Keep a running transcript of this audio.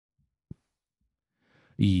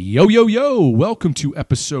Yo, yo, yo. Welcome to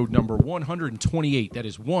episode number 128. That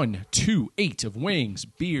is 128 of Wings,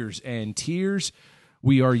 Beers, and Tears.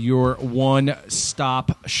 We are your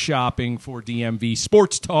one-stop shopping for DMV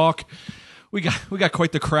sports talk. We got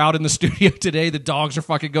quite the crowd in the studio today. The dogs are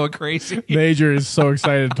fucking going crazy. Major is so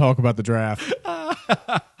excited to talk about the draft.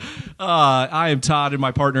 I am Todd, and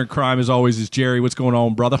my partner in crime, as always, is Jerry. What's going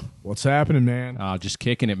on, brother? What's happening, man? Just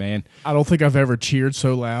kicking it, man. I don't think I've ever cheered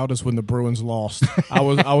so loud as when the Bruins lost. I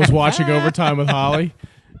was watching overtime with Holly,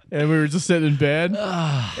 and we were just sitting in bed,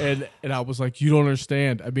 and I was like, you don't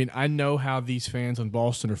understand. I mean, I know how these fans in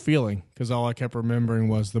Boston are feeling, because all I kept remembering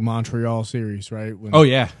was the Montreal series, right?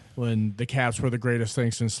 When the Caps were the greatest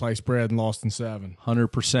thing since sliced bread and lost in 7.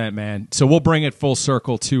 100%, man. So we'll bring it full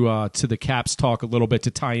circle to the Caps talk a little bit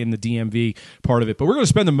to tie in the DMV part of it. But we're going to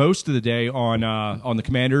spend the most of the day on the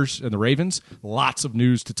Commanders and the Ravens. Lots of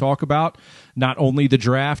news to talk about. Not only the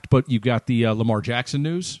draft, but you've got the Lamar Jackson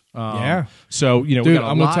news. Yeah. So, Dude, we got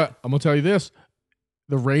a lot. I'm going to tell you this.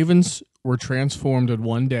 The Ravens were transformed in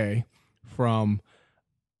one day from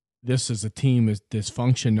this is a team is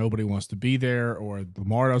dysfunction, nobody wants to be there, or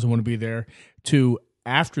Lamar doesn't want to be there, to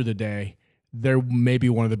after the day, they're maybe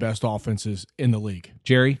one of the best offenses in the league.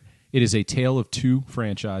 Jerry, it is a tale of two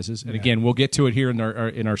franchises. And again, we'll get to it here in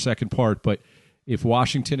our second part, but if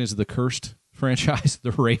Washington is the cursed franchise,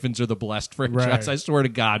 the Ravens are the blessed franchise. Right. I swear to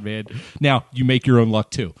God, man. Now, you make your own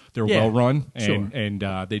luck, too. They're well run, and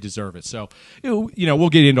they deserve it. So, we'll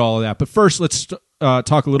get into all of that. But first, let's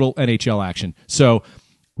talk a little NHL action. So,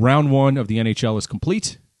 Round 1 of the NHL is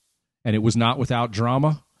complete, and it was not without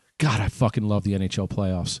drama. God, I fucking love the NHL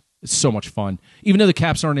playoffs. It's so much fun. Even though the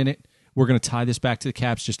Caps aren't in it, we're going to tie this back to the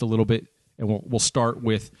Caps just a little bit, and we'll start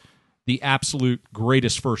with the absolute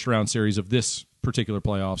greatest first-round series of this particular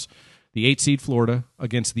playoffs. The 8-seed Florida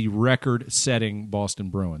against the record-setting Boston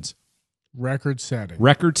Bruins.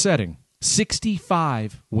 Record-setting.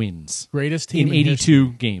 65 wins. Greatest team in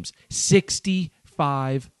 82 games.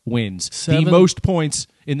 65 wins. The most points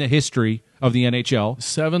in the history of the NHL.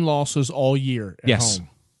 7 losses all year at home.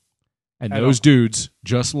 And those dudes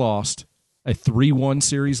just lost a 3-1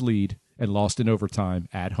 series lead and lost in overtime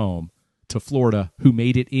at home to Florida, who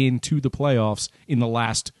made it into the playoffs in the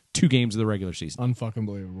last 2 games of the regular season. Unfucking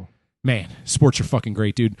believable. Man, sports are fucking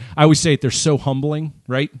great, dude. I always say it, they're so humbling,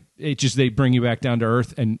 right? It just, they bring you back down to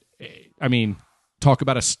earth. And, I mean, talk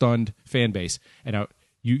about a stunned fan base. And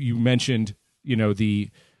you mentioned,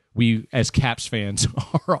 we as Caps fans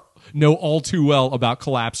know all too well about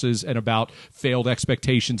collapses and about failed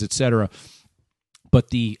expectations, etc. But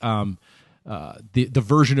the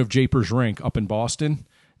version of Japers Rink up in Boston,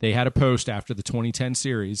 they had a post after the 2010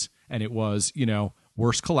 series, and it was,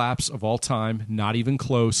 worst collapse of all time, not even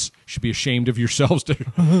close. Should be ashamed of yourselves.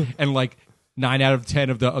 And like 9 out of 10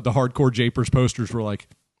 of the hardcore Japers posters were like,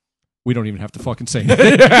 we don't even have to fucking say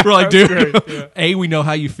anything. We're like, dude, A, we know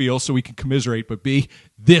how you feel, so we can commiserate, but B,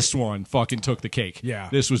 this one fucking took the cake. Yeah.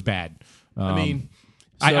 This was bad. The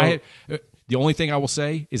only thing I will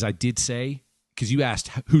say is I did say, because you asked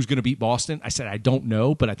who's going to beat Boston, I said I don't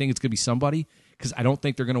know, but I think it's going to be somebody, because I don't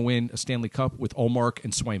think they're going to win a Stanley Cup with Ullmark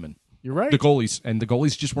and Swayman. You're right. The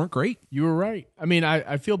goalies just weren't great. You were right. I mean,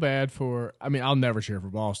 I feel bad for, I'll never cheer for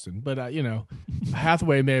Boston, but,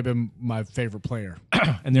 Hathaway may have been my favorite player.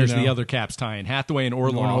 And there's the other Caps tie-in, Hathaway and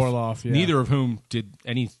Orlov. Yeah. Neither of whom did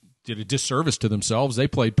a disservice to themselves. They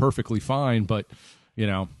played perfectly fine, but,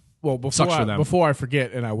 well, sucks for them. Before I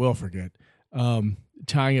forget, and I will forget,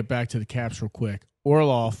 tying it back to the Caps real quick,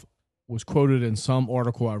 Orlov was quoted in some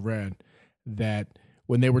article I read that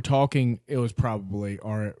when they were talking, it was probably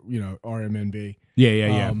RMNB.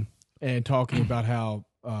 Yeah. And talking about how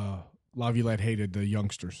Laviolette hated the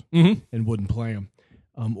youngsters and wouldn't play them.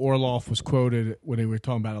 Orlov was quoted when they were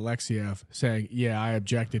talking about Alexiev saying, "Yeah, I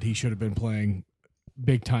objected. He should have been playing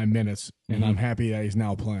big time minutes, and I'm happy that he's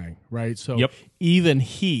now playing." Right. So even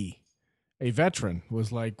he, a veteran,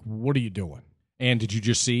 was like, "What are you doing?" And did you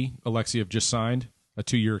just see Alexiev just signed a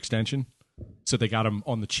 2-year extension? So they got him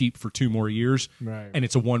on the cheap for 2 more years, right? And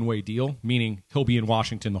it's a one-way deal, meaning he'll be in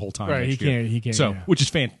Washington the whole time. Right, he can't. So, which is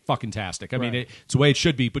fantastic. I mean, it's the way it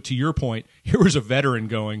should be. But to your point, here was a veteran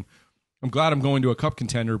going, "I'm glad I'm going to a cup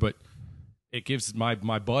contender, but it gives my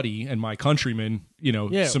buddy and my countryman,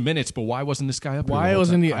 some minutes. But why wasn't this guy up? Why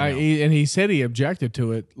wasn't he? And he said he objected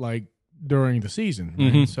to it like during the season.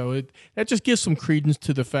 Right? So that just gives some credence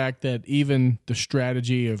to the fact that even the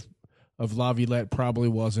strategy of Laviolette probably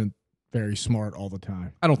wasn't very smart all the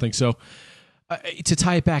time. I don't think so. To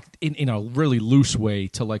tie it back in a really loose way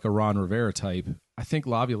to like a Ron Rivera type, I think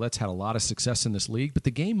Laviolette's had a lot of success in this league, but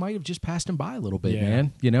the game might have just passed him by a little bit,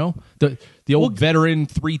 man. The old veteran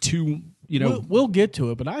 3-2 we'll get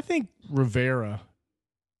to it, but I think Rivera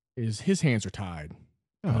his hands are tied.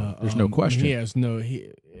 There's no question. He has no.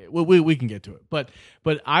 We can get to it, but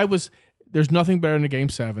there's nothing better than a Game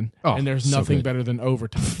 7, and there's so nothing good. better than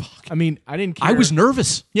overtime. I mean, I didn't care. I was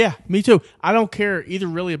nervous. Yeah, me too. I don't care either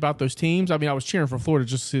really about those teams. I mean, I was cheering for Florida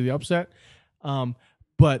just to see the upset.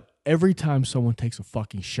 But every time someone takes a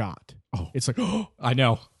fucking shot, it's like, I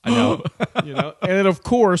know. And then of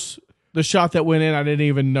course the shot that went in, I didn't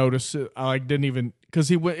even notice it. I didn't even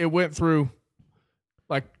because it went through.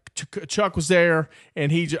 Like Chuck was there,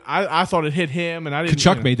 and I thought it hit him, and I didn't.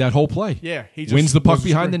 Kachuk made that whole play. Yeah, he just wins the puck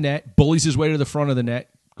behind the net, bullies his way to the front of the net.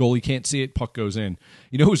 Goalie can't see it. Puck goes in.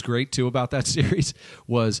 You know what was great too about that series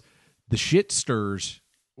was the shit stirs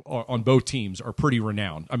on both teams are pretty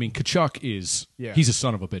renowned. I mean, Kachuk he's a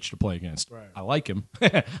son of a bitch to play against. Right. I like him.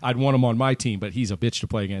 I'd want him on my team, but he's a bitch to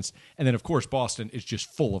play against. And then of course Boston is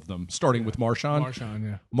just full of them, starting with Marchand.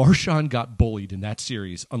 Marchand got bullied in that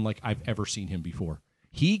series, unlike I've ever seen him before.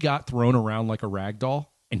 He got thrown around like a rag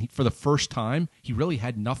doll, and for the first time, he really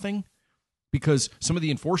had nothing because some of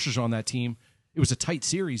the enforcers on that team, it was a tight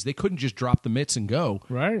series. They couldn't just drop the mitts and go.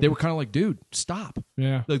 Right. They were kind of like, dude, stop.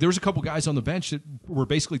 Yeah. Like there was a couple guys on the bench that were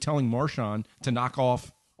basically telling Marchand to knock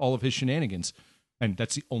off all of his shenanigans, and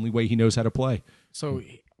that's the only way he knows how to play. So,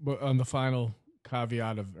 on the final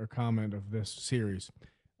caveat or comment of this series,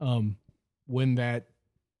 when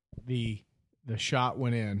the shot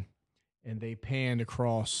went in, and they panned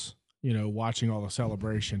across, watching all the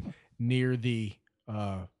celebration near the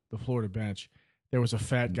Florida bench. There was a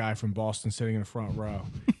fat guy from Boston sitting in the front row,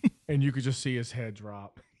 and you could just see his head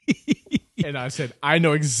drop. And I said, I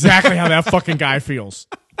know exactly how that fucking guy feels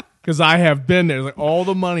because I have been there. Like all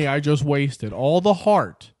the money I just wasted, all the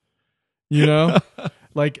heart,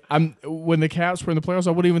 Like when the Caps were in the playoffs,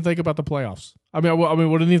 I wouldn't even think about the playoffs. I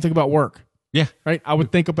wouldn't even think about work. Yeah. Right? I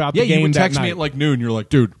would think about the game that night. You would text me at like noon. You're like,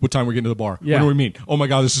 dude, what time are we getting to the bar? Yeah. What do we mean? Oh, my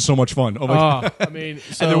God, this is so much fun. Oh, my God. I mean,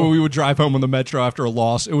 and then when we would drive home on the Metro after a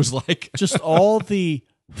loss, it was like. just all the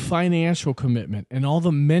financial commitment and all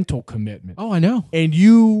the mental commitment. Oh, I know.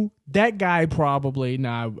 And that guy probably,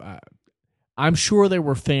 I'm sure there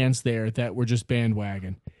were fans there that were just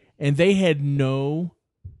bandwagon. And they had no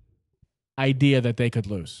idea that they could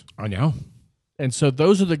lose. I know. And so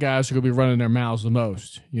those are the guys who are going to be running their mouths the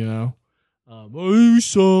most, you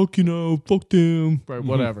suck, fuck them, right?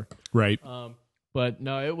 Whatever, right? But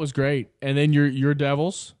no, it was great. And then your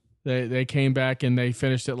Devils, they came back and they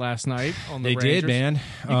finished it last night on the Rangers. They did, man.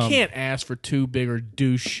 You can't ask for two bigger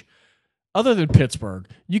douche, other than Pittsburgh.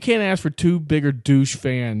 You can't ask for two bigger douche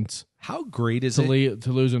fans. How great is to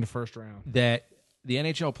lose in the first round? That the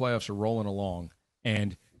NHL playoffs are rolling along,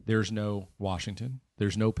 and there's no Washington,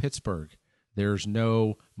 there's no Pittsburgh, there's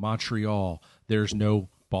no Montreal, there's no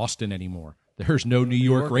Boston anymore. There's no New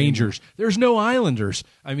York Rangers. Anymore. There's no Islanders.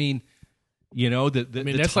 I mean,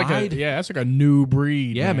 that's tide, that's like a new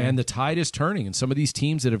breed. Yeah, man, the tide is turning, and some of these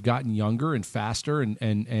teams that have gotten younger and faster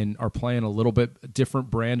and are playing a little bit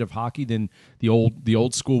different brand of hockey than the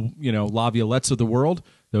old school, Laviolettes of the world.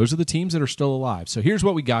 Those are the teams that are still alive. So here's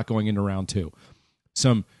what we got going into round 2.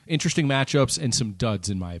 Some interesting matchups and some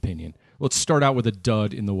duds, in my opinion. Let's start out with a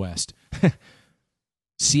dud in the West.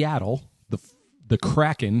 Seattle. The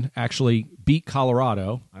Kraken actually beat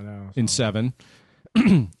Colorado in 7,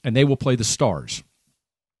 and they will play the Stars.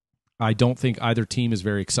 I don't think either team is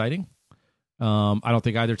very exciting. I don't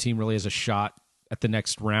think either team really has a shot at the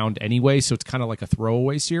next round anyway, so it's kind of like a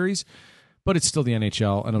throwaway series. But it's still the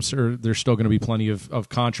NHL, and I'm sure there's still going to be plenty of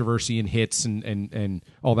controversy and hits and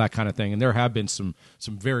all that kind of thing. And there have been some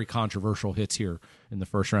very controversial hits here in the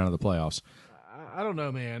first round of the playoffs. I don't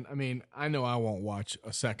know, man. I mean, I know I won't watch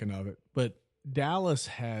a second of it, but Dallas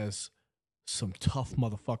has some tough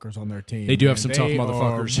motherfuckers on their team. They do have some tough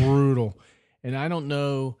motherfuckers. Are brutal. And I don't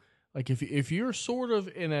know, like if you're sort of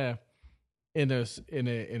in a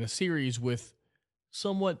series with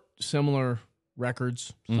somewhat similar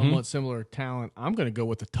records, somewhat similar talent, I'm going to go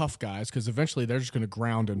with the tough guys because eventually they're just going to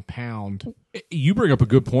ground and pound. You bring up a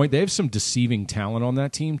good point. They have some deceiving talent on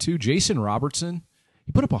that team too. Jason Robertson.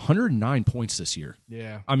 He put up 109 points this year.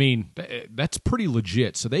 Yeah, I mean that's pretty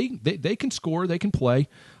legit. So they can score, they can play.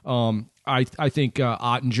 I think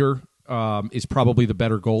Ottinger is probably the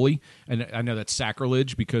better goalie, and I know that's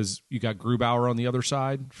sacrilege because you got Grubauer on the other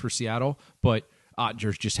side for Seattle, but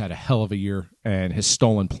Ottinger's just had a hell of a year and has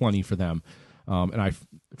stolen plenty for them. And I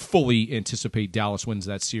fully anticipate Dallas wins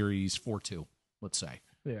that series 4-2. Let's say.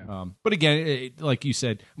 Yeah. But again, like you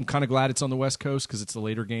said, I'm kind of glad it's on the West Coast because it's the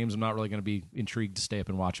later games. I'm not really going to be intrigued to stay up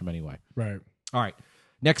and watch them anyway. Right. All right.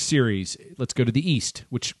 Next series, let's go to the East,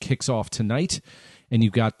 which kicks off tonight. And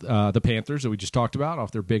you've got the Panthers that we just talked about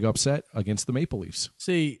off their big upset against the Maple Leafs.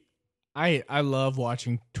 See, I love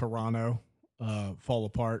watching Toronto fall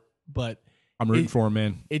apart, but I'm rooting for them,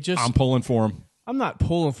 man. I'm pulling for them. I'm not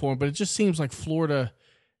pulling for them, but it just seems like Florida.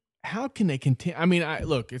 How can they continue? I mean,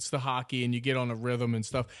 look, it's the hockey, and you get on a rhythm and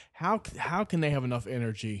stuff. How can they have enough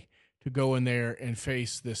energy to go in there and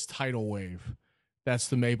face this tidal wave? That's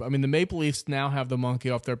the Maple. I mean, the Maple Leafs now have the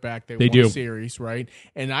monkey off their back. They won do. a series, right?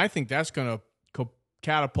 And I think that's going to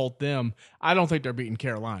catapult them. I don't think they're beating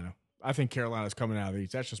Carolina. I think Carolina's coming out of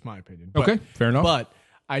these. That's just my opinion. Okay, fair enough. But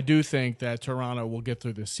I do think that Toronto will get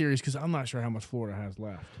through this series because I'm not sure how much Florida has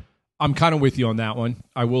left. I'm kind of with you on that one.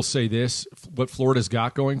 I will say this. What Florida's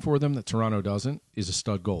got going for them that Toronto doesn't is a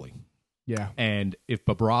stud goalie. Yeah. And if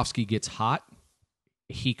Bobrovsky gets hot,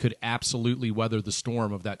 he could absolutely weather the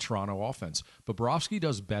storm of that Toronto offense. Bobrovsky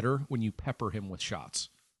does better when you pepper him with shots.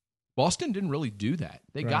 Boston didn't really do that.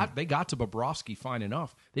 They got to Bobrovsky fine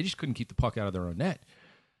enough. They just couldn't keep the puck out of their own net.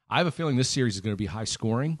 I have a feeling this series is going to be high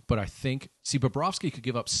scoring, but I think Bobrovsky could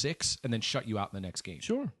give up 6 and then shut you out in the next game.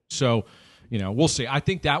 Sure. So, we'll see. I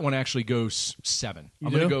think that one actually goes 7. I'm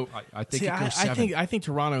going to go. I think it goes 7. I think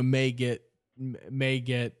Toronto may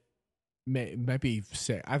be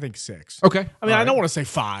 6. I think 6. Okay. I mean, I don't want to say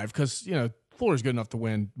 5 because Florida's good enough to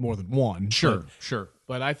win more than 1. Sure.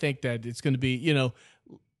 But I think that it's going to be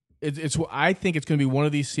I think it's going to be one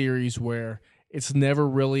of these series where it's never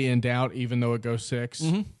really in doubt, even though it goes 6.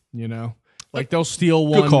 Mm-hmm. Like they'll steal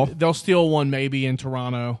one. Good call. They'll steal one maybe in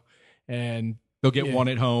Toronto, and they'll get one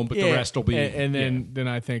at home, but the rest will be. And then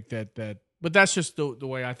I think that. But that's just the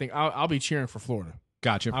way I think. I'll be cheering for Florida.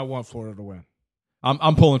 Gotcha. I want Florida to win.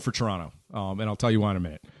 I'm pulling for Toronto, and I'll tell you why in a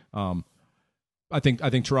minute. I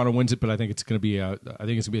think Toronto wins it, but I think it's going to be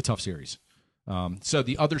a tough series. So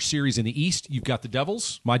the other series in the East, you've got the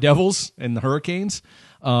Devils, my Devils, and the Hurricanes.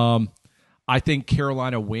 I think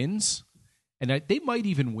Carolina wins, and they might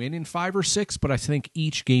even win in 5 or 6, but I think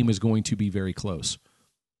each game is going to be very close.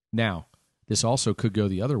 Now, this also could go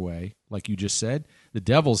the other way, like you just said. The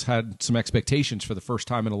Devils had some expectations for the first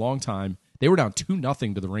time in a long time. They were down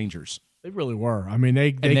 2-0 to the Rangers. They really were. I mean,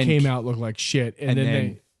 they came out looked like shit,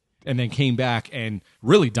 and then came back and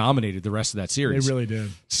really dominated the rest of that series. They really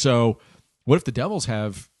did. So what if the Devils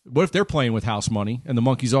what if they're playing with house money and the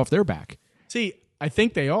monkey's off their back? See, I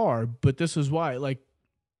think they are, but this is why. Like,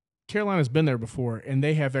 Carolina's been there before, and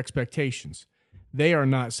they have expectations. They are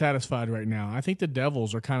not satisfied right now. I think the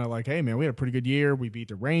Devils are kind of like, hey, man, we had a pretty good year. We beat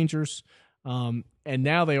the Rangers. And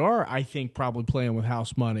now they are, I think, probably playing with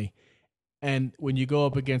house money. And when you go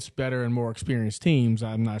up against better and more experienced teams,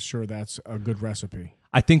 I'm not sure that's a good recipe.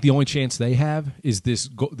 I think the only chance they have is this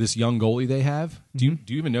young goalie they have. Do you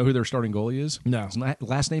even know who their starting goalie is? No. His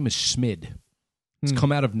last name is Schmid. It's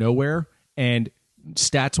come out of nowhere, and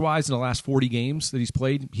stats-wise, in the last 40 games that he's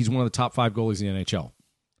played, he's one of the top 5 goalies in the NHL.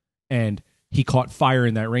 And he caught fire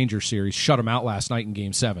in that Rangers series, shut him out last night in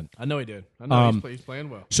Game 7. I know he did. I know he's playing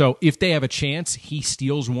well. So if they have a chance, he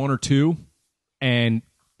steals 1 or 2, and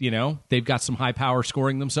they've got some high power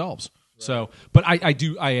scoring themselves. Right. So, but I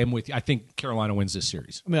am with you. I think Carolina wins this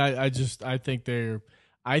series. I mean, I think they're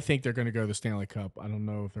going to go to the Stanley Cup. I don't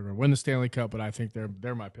know if they're going to win the Stanley Cup, but I think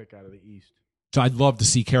they're my pick out of the East. So I'd love to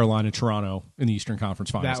see Carolina and Toronto in the Eastern Conference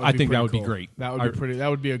Finals. I think that would be great. That would be pretty. That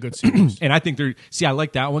would be a good series. And I think I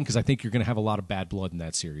like that one because I think you're going to have a lot of bad blood in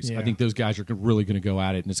that series. Yeah. I think those guys are really going to go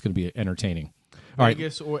at it, and it's going to be entertaining. All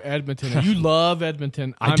Vegas or Edmonton. You love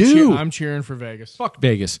Edmonton. I do. I'm cheering for Vegas. Fuck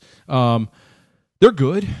Vegas. They're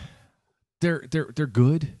good. They're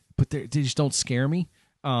good, but they just don't scare me.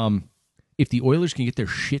 If the Oilers can get their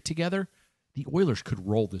shit together, the Oilers could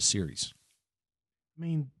roll this series. I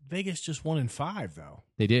mean, Vegas just won in 5, though.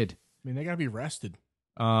 They did. I mean, they got to be rested.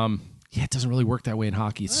 Yeah, it doesn't really work that way in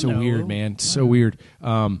hockey. It's so weird, man. It's so weird.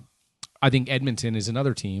 I think Edmonton is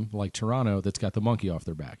another team like Toronto that's got the monkey off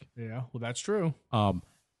their back. Yeah, well, that's true.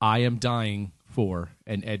 I am dying for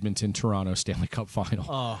an Edmonton-Toronto Stanley Cup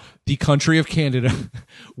final. The country of Canada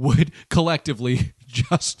would collectively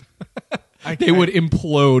just... they would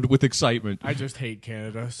implode with excitement. I just hate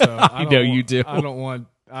Canada, so I know you do. I don't want...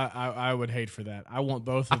 I would hate for that. I want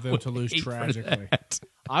both of them to lose tragically.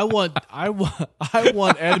 I want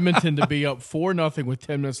Edmonton to be up 4-0 with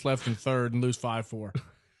 10 minutes left in third and lose 5-4.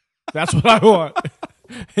 That's what I want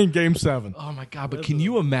in Game 7. Oh my God! But can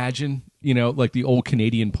you imagine? Like the old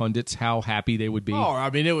Canadian pundits, how happy they would be. Oh, I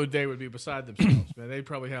mean, they would be beside themselves, man. They'd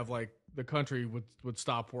probably have the country would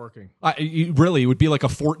stop working. It would be like a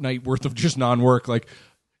fortnight worth of just non-work. Like,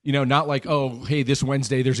 Not like, oh, hey, this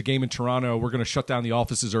Wednesday there's a game in Toronto. We're going to shut down the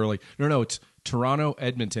offices early. No, it's Toronto,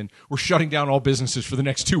 Edmonton. We're shutting down all businesses for the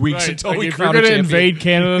next 2 weeks Right. until Like, we if you're crown a going to champion. invade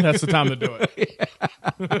Canada, that's the time to do it.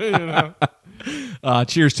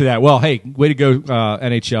 Cheers to that. Well, hey, way to go,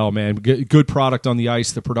 NHL, man. Good product on the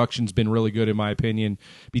ice. The production's been really good, in my opinion,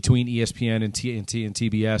 between ESPN and TNT and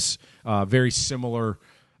TBS. Very similar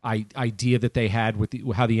idea that they had with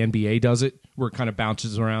how the NBA does it, where it kind of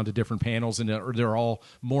bounces around to different panels, and they're all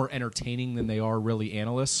more entertaining than they are really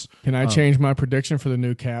analysts. Can I change my prediction for the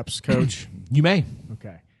new Caps coach? You may.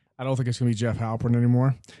 Okay. I don't think it's going to be Jeff Halpern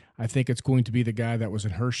anymore. I think it's going to be the guy that was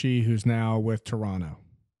in Hershey who's now with Toronto,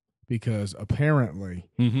 because apparently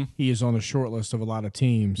he is on the short list of a lot of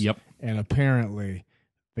teams. Yep. And apparently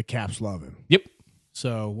the Caps love him. Yep.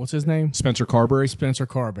 So what's his name? Spencer Carberry. Spencer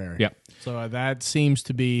Carberry. Yep. So that seems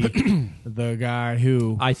to be the guy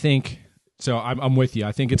who I think so. I'm with you.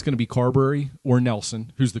 I think it's going to be Carberry or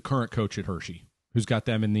Nelson, who's the current coach at Hershey, who's got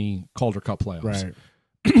them in the Calder Cup playoffs. right.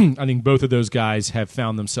 I think both of those guys have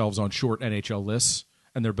found themselves on short NHL lists,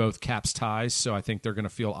 and they're both Caps ties. So I think they're going to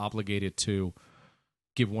feel obligated to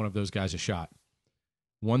give one of those guys a shot.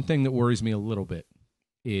 One thing that worries me a little bit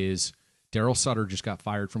is Daryl Sutter just got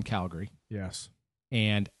fired from Calgary, Yes.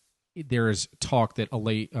 and there is talk that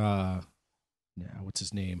what's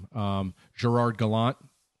his name? Gerard Gallant,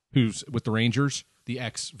 who's with the Rangers, the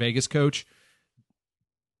ex-Vegas coach,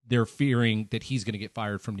 they're fearing that he's going to get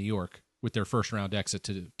fired from New York with their first-round exit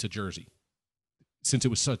to Jersey. Since it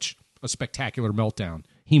was such a spectacular meltdown,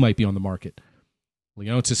 he might be on the market.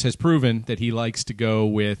 Leonsis has proven that he likes to go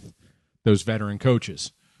with those veteran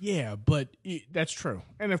coaches. Yeah, but that's true.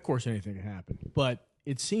 And of course anything can happen. But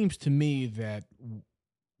it seems to me that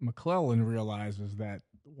McClellan realizes that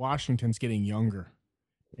Washington's getting younger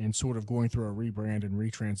and sort of going through a rebrand and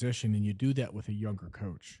retransition, and you do that with a younger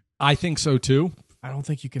coach. I think so, too. I don't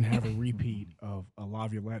think you can have a repeat of a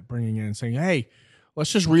Laviolette bringing in and saying, hey,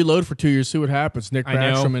 let's just reload for 2 years, see what happens. Nick I know.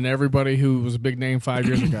 Backstrom and everybody who was a big name 5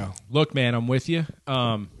 years ago. Look, man, I'm with you.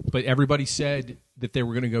 But everybody said that they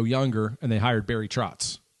were going to go younger, and they hired Barry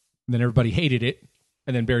Trotz. And then everybody hated it,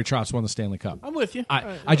 and then Barry Trotz won the Stanley Cup. I'm with you.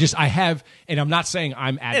 I have, and I'm not saying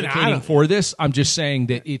I'm advocating for this. I'm just saying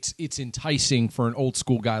that it's enticing for an old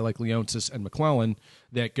school guy like Leonsis and McClellan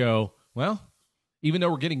that go, well, even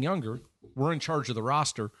though we're getting younger, we're in charge of the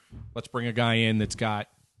roster. Let's bring a guy in that's got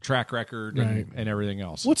track record and everything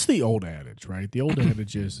else. What's the old adage, right? The old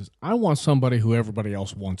adage is I want somebody who everybody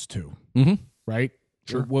else wants to, right?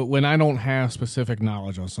 Sure. When I don't have specific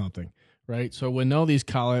knowledge on something, right? So when all these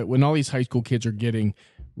high school kids are getting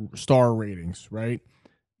star ratings, right?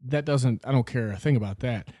 I don't care a thing about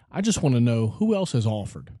that. I just want to know who else has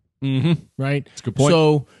offered, right? That's a good point.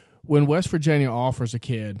 So when West Virginia offers a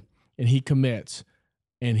kid and he commits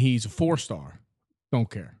and he's a 4-star, don't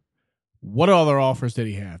care. What other offers did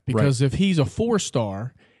he have? Because if he's a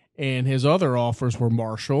 4-star and his other offers were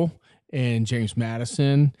Marshall and James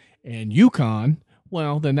Madison and UConn,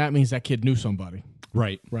 well, then that means that kid knew somebody,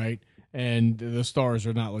 Right. right? And the stars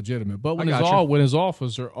are not legitimate. But when his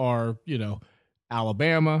offers are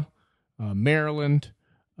Alabama, Maryland,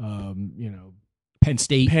 Penn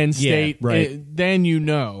State. Yeah, right. then you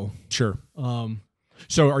know. Sure.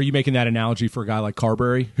 So are you making that analogy for a guy like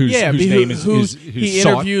Carberry, whose name is he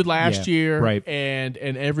sought? interviewed last year, right? And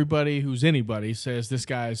everybody who's anybody says this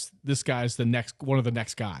guy's the next one of the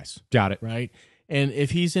next guys. Got it. Right? And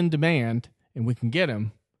if he's in demand and we can get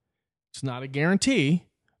him, it's not a guarantee,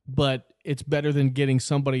 but it's better than getting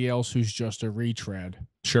somebody else who's just a retread.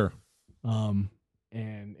 Sure.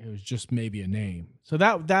 And it was just maybe a name. So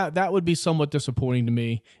that would be somewhat disappointing to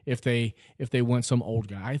me if they went some old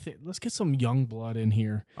guy. I think let's get some young blood in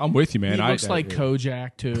here. I'm with you, man. He looks like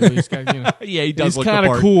Kojak too. He's got, yeah, he does. He's look kind the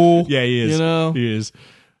of part. cool. Yeah, he is. He is.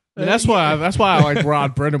 And that's why I like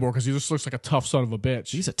Rod Brindamore, because he just looks like a tough son of a bitch.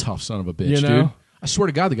 He's a tough son of a bitch, dude. I swear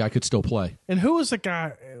to God, the guy could still play. And who was the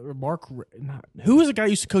guy? Who was the guy who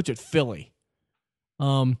used to coach at Philly?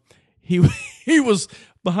 He was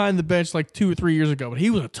behind the bench like 2 or 3 years ago, but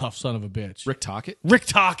he was a tough son of a bitch. Rick Tocchet? Rick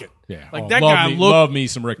Tocchet. Yeah. Like that guy looked. Love me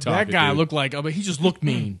some Rick Tocchet. That guy dude. looked like. He just looked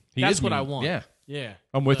mean. That's is what mean. I want. Yeah. Yeah.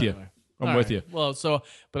 I'm with you. I'm with you. Well,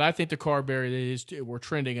 but I think the Carberry we're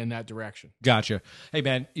trending in that direction. Gotcha. Hey,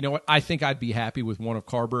 man, you know what? I think I'd be happy with one of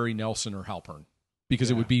Carberry, Nelson, or Halpern,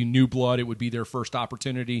 because it would be new blood. It would be their first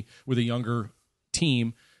opportunity with a younger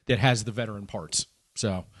team that has the veteran parts.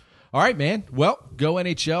 So, all right, man. Well, go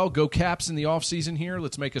NHL, go Caps in the offseason here.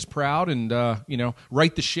 Let's make us proud and,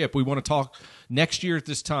 right the ship. We want to talk next year at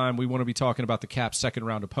this time. We want to be talking about the Caps' second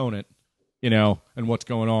round opponent, and what's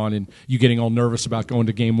going on, and you getting all nervous about going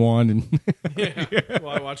to game one, and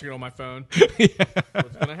while I'm watching it on my phone.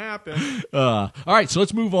 What's gonna happen? all right, so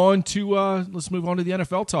let's move on to the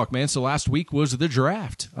NFL talk, man. So last week was the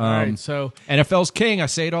draft. All right, so NFL's king. I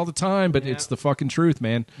say it all the time, but it's the fucking truth,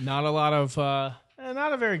 man. Not a lot of,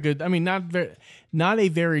 not a very good. I mean, not a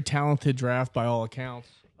very talented draft by all accounts.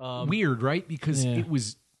 Weird, right? Because it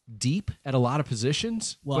was deep at a lot of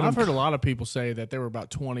positions. Well, I've heard a lot of people say that there were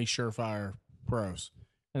about 20 surefire pros,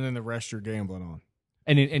 and then the rest you're gambling on.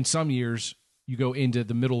 And in some years, you go into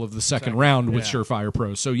the middle of the second round with surefire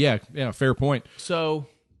pros. So yeah, fair point. So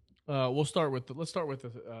let's start with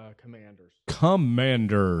the Commanders.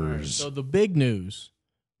 Commanders. Right, so the big news,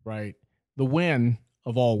 right? The win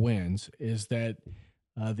of all wins is that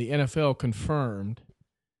the NFL confirmed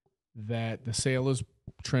that the sale is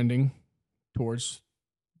trending towards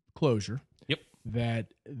closure. Yep.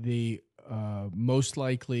 That the most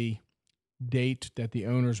likely date that the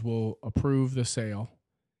owners will approve the sale,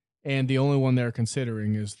 and the only one they're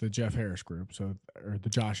considering is the Jeff Harris group, or the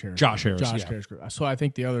Josh Harris group. So I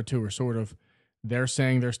think the other two are sort of, they're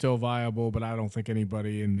saying they're still viable, but I don't think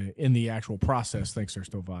anybody in the actual process thinks they're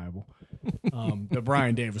still viable. The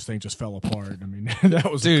Brian Davis thing just fell apart. I mean,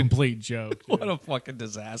 that was a complete joke. What a fucking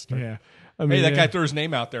disaster. Yeah. I mean, that guy threw his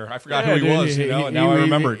name out there. I forgot who he was, and now I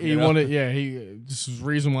remember. He wanted, this is the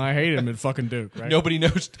reason why I hate him at fucking Duke, right? Nobody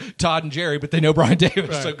knows Todd and Jerry, but they know Brian Davis,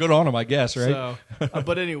 right. So good on him, I guess, right? So,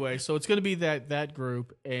 but anyway, so it's going to be that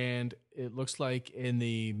group, and it looks like in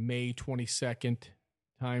the May 22nd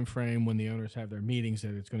time frame when the owners have their meetings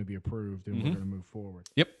that it's going to be approved and we're going to move forward.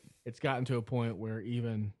 Yep. It's gotten to a point where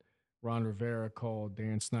even Ron Rivera called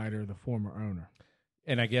Dan Snyder the former owner.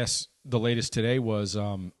 And I guess the latest today was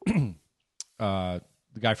the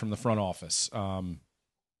guy from the front office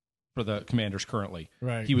for the Commanders currently.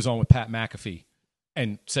 Right. He was on with Pat McAfee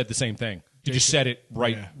and said the same thing. He just said it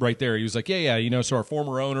right there. He was like, so our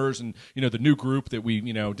former owners and, the new group that we,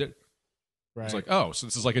 did. Right. It's like, so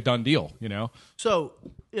this is like a done deal, So,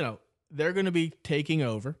 they're going to be taking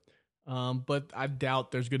over, but I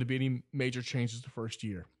doubt there's going to be any major changes the first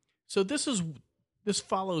year. So this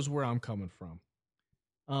follows where I'm coming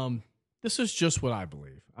from. This is just what I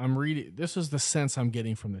believe. This is the sense I'm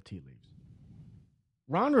getting from the tea leaves.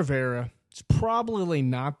 Ron Rivera is probably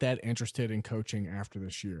not that interested in coaching after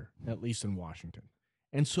this year, at least in Washington.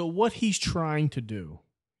 And so what he's trying to do,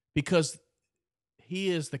 because he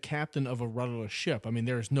is the captain of a rudderless ship. I mean,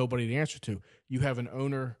 there is nobody to answer to. You have an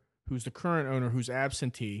owner who's the current owner who's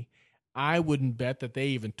absentee. I wouldn't bet that they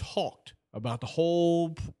even talked about the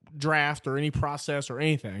whole draft or any process or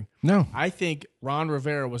anything. No. I think Ron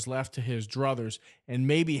Rivera was left to his druthers and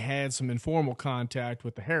maybe had some informal contact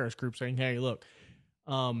with the Harris group saying, hey, look,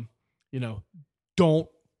 don't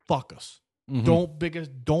fuck us. Mm-hmm.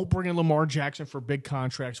 Don't bring in Lamar Jackson for big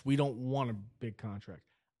contracts. We don't want a big contract.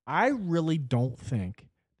 I really don't think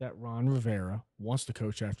that Ron Rivera wants to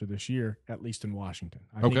coach after this year, at least in Washington.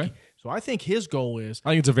 I think his goal is... I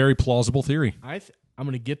think it's a very plausible theory. I'm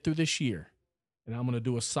going to get through this year, and I'm going to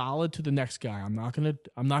do a solid to the next guy. I'm not going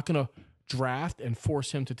to draft and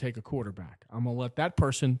force him to take a quarterback. I'm going to let that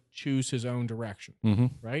person choose his own direction,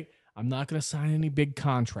 right? I'm not going to sign any big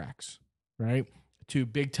contracts, right, to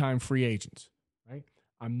big-time free agents, right?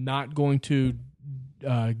 I'm not going to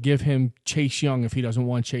give him Chase Young if he doesn't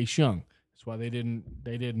want Chase Young. That's why they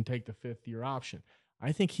didn't take the fifth-year option.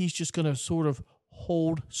 I think he's just going to sort of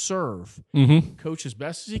hold serve, coach as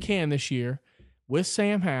best as he can this year with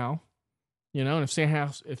Sam Howell, and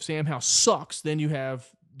if Sam Howell sucks, then you have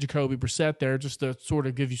Jacoby Brissett there just to sort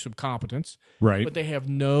of give you some competence. Right. But they have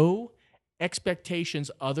no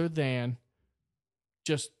expectations other than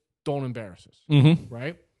just don't embarrass us,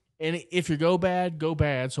 right? And if you go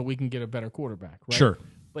bad so we can get a better quarterback, right? Sure.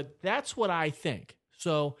 But that's what I think.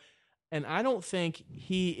 So, and I don't think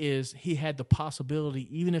he had the possibility,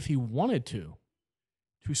 even if he wanted to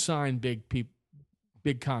sign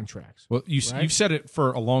big contracts. Well, you've said it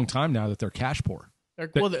for a long time now that they're cash poor.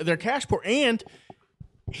 They're cash poor, and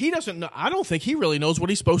he doesn't know. I don't think he really knows what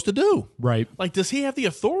he's supposed to do. Right. Like, does he have the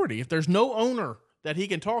authority if there's no owner that he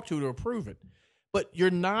can talk to approve it? But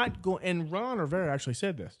you're not going. And Ron Rivera actually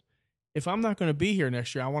said this. If I'm not going to be here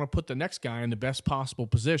next year, I want to put the next guy in the best possible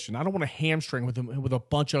position. I don't want to hamstring with him with a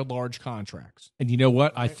bunch of large contracts. And you know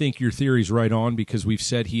what? Right? I think your theory's right on because we've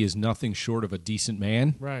said he is nothing short of a decent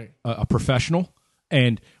man, right? A professional.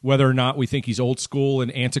 And whether or not we think he's old school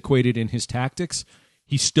and antiquated in his tactics,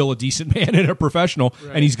 he's still a decent man and a professional,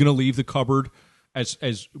 right. And he's going to leave the cupboard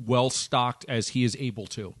as well stocked as he is able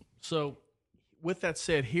to. So, with that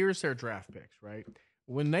said, here's their draft picks. Right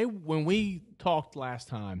when we talked last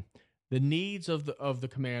time. the needs of the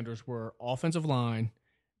Commanders were offensive line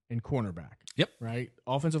and cornerback. Yep. Right?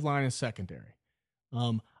 Offensive line and secondary.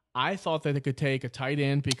 I thought that they could take a tight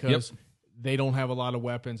end because they don't have a lot of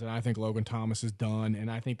weapons, and I think Logan Thomas is done,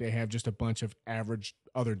 and I think they have just a bunch of average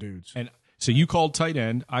other dudes. And so you called tight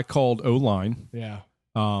end. I called O-line. Yeah.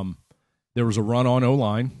 There was a run on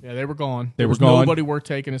O-line. Yeah, they were gone. They There were was gone. Nobody worth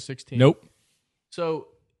taking at 16. Nope. So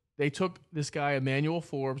they took this guy, Emmanuel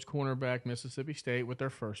Forbes, cornerback, Mississippi State, with their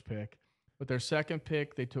first pick. With their second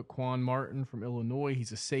pick, they took Quan Martin from Illinois.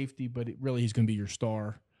 He's a safety, but really he's going to be your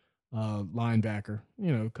star linebacker,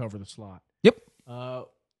 cover the slot. Yep.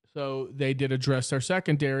 So they did address their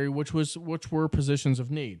secondary, which were positions of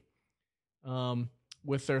need.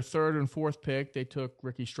 With their third and fourth pick, they took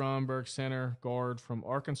Ricky Stromberg, center guard from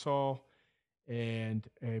Arkansas, and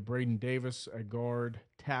Braden Davis, a guard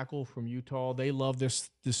tackle from Utah. They love this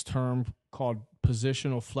term called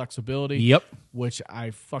positional flexibility. Yep. Which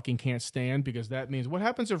I fucking can't stand, because that means what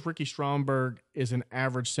happens if Ricky Stromberg is an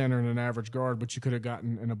average center and an average guard, but you could have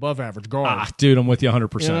gotten an above average guard. Dude, I'm with you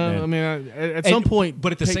 100%, man. I mean, at some point.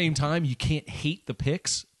 But at the same time, you can't hate the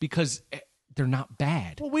picks because they're not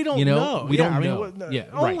bad. Well, we don't know. We don't know.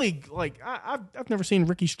 Right. I've never seen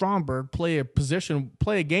Ricky Stromberg play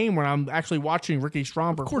a game where I'm actually watching Ricky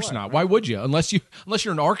Stromberg. Of course play, not. right? Why would you? Unless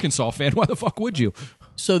you're an Arkansas fan, why the fuck would you?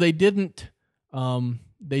 So they didn't.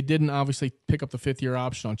 They didn't obviously pick up the 5th-year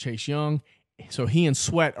option on Chase Young. So he and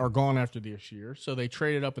Sweat are gone after this year. So they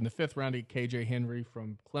traded up in the 5th round to get KJ Henry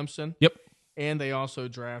from Clemson. Yep. And they also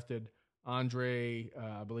drafted Andre,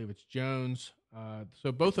 I believe it's Jones.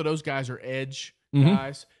 So both of those guys are edge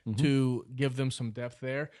guys to give them some depth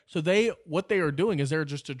there. So what they are doing is they're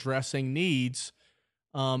just addressing needs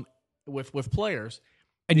with players.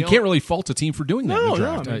 And you can't really fault a team for doing that in the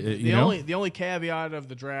draft. No. The only caveat of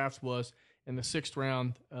the draft was in the 6th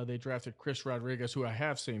round, they drafted Chris Rodriguez, who I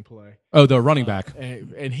have seen play. Oh, the running back.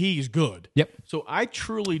 And he's good. Yep. So I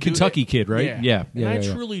truly do. Kentucky kid, right? Yeah. And I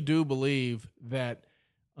truly do believe that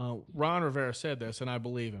Ron Rivera said this, and I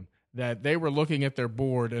believe him, that they were looking at their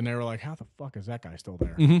board and they were like, how the fuck is that guy still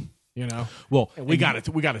there? Mm-hmm. Well, we got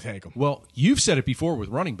to take him. Well, you've said it before with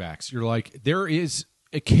running backs. You're like,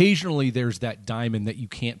 occasionally there's that diamond that you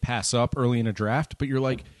can't pass up early in a draft, but you're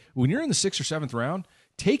like, when you're in the 6th or 7th round,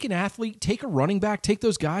 take an athlete, take a running back, take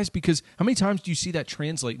those guys, because how many times do you see that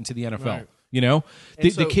translate into the NFL? Right.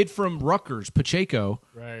 The kid from Rutgers, Pacheco,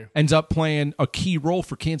 ends up playing a key role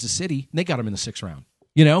for Kansas City, and they got him in the 6th round.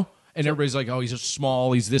 And everybody's like, oh, he's just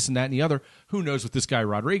small, he's this and that and the other. Who knows what this guy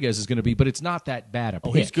Rodriguez is going to be, but it's not that bad a pick.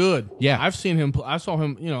 Oh, he's good. Yeah. I've seen him. I saw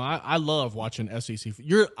him. I love watching SEC.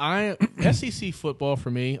 SEC football for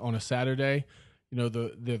me on a Saturday,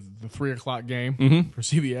 the 3 o'clock game for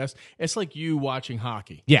CBS. It's like you watching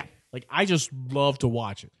hockey. Yeah. Like, I just love to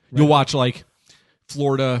watch it. You'll watch, like,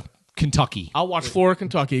 Florida, Kentucky. I'll watch Florida,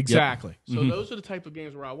 Kentucky, exactly. Yep. So those are the type of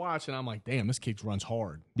games where I watch, and I'm like, damn, this kid runs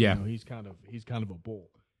hard. Yeah. He's kind of a bull.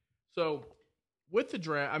 So with the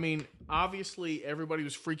draft, I mean, obviously everybody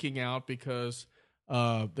was freaking out because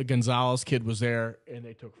the Gonzalez kid was there, and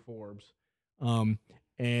they took Forbes.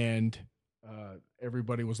 And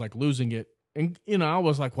everybody was, like, losing it. And, I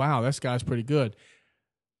was like, wow, this guy's pretty good.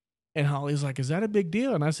 And Holly's like, is that a big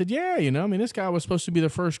deal? And I said, yeah, this guy was supposed to be the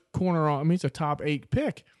first corner on, he's a top 8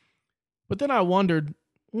 pick. But then I wondered,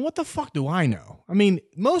 what the fuck do I know? I mean,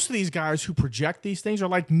 most of these guys who project these things are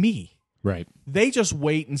like me. Right. They just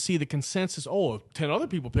wait and see the consensus. Oh, 10 other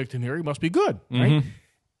people picked him here. He must be good, right?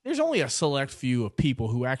 There's only a select few of people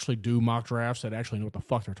who actually do mock drafts that actually know what the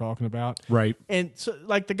fuck they're talking about. Right. And so,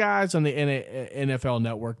 like, the guys on the NFL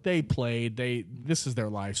Network, they played. This is their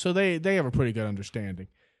life. So they have a pretty good understanding.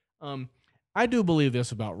 I do believe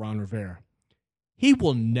this about Ron Rivera. He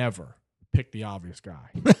will never pick the obvious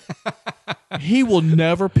guy. He will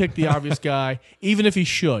never pick the obvious guy, even if he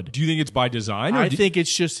should. Do you think it's by design? I think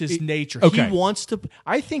it's just his nature. Okay. He wants to.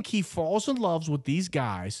 I think he falls in love with these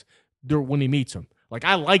guys when he meets them. Like,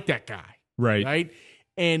 I like that guy. Right?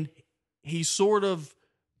 And he sort of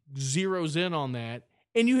zeroes in on that.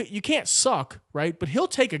 And you can't suck, right? But he'll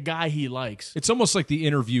take a guy he likes. It's almost like the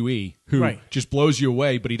interviewee who just blows you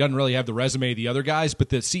away, but he doesn't really have the resume of the other guys. But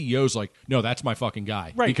the CEO's like, no, that's my fucking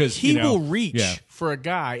guy. Right. Because he will reach for a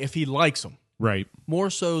guy if he likes him. Right.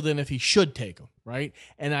 More so than if he should take him. Right.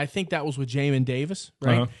 And I think that was with Jamin Davis.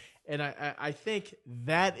 Right. And I think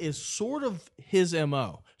that is sort of his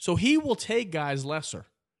MO. So he will take guys lesser.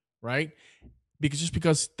 Right.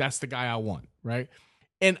 Because that's the guy I want. Right.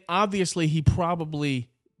 And obviously, he probably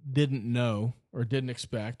didn't know or didn't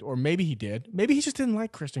expect, or maybe he did. Maybe he just didn't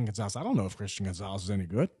like Christian Gonzalez. I don't know if Christian Gonzalez is any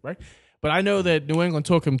good, right? But I know that New England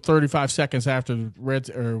took him 35 seconds after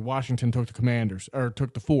the Washington took the Commanders or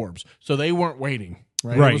took the Forbes, so they weren't waiting.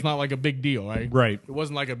 Right, it was not like a big deal. Right, it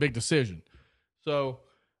wasn't like a big decision. So,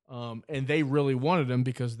 and they really wanted him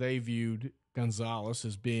because they viewed Gonzalez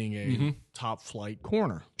as being a top flight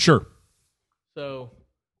corner. Sure. So,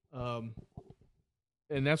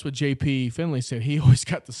 and that's what J.P. Finley said. He always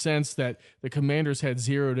got the sense that the Commanders had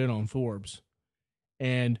zeroed in on Forbes,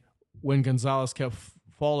 and when Gonzalez kept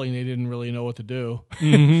falling, they didn't really know what to do,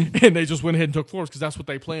 and they just went ahead and took Forbes because that's what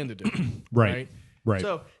they planned to do. Right.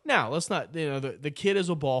 So now let's not. The kid is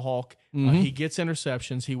a ball hawk. He gets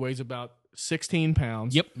interceptions. He weighs about 16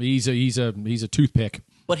 pounds. Yep. He's a toothpick.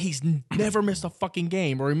 But he's never missed a fucking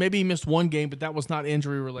game, or maybe he missed one game, but that was not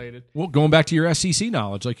injury related. Well, going back to your SEC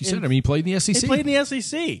knowledge, like you said, I mean, he played in the SEC. He played in the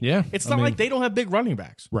SEC. Yeah. It's not like they don't have big running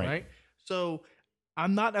backs. Right. So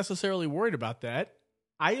I'm not necessarily worried about that.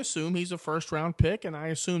 I assume he's a first-round pick, and I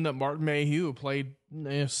assume that Martin Mayhew, who played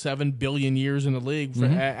 7 billion years in the league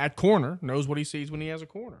at corner, knows what he sees when he has a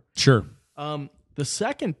corner. Sure. The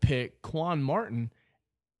second pick, Quan Martin,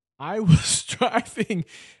 I was driving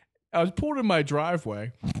 – I was pulled in my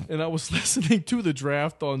driveway, and I was listening to the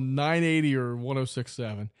draft on 980 or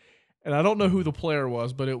 106.7, and I don't know who the player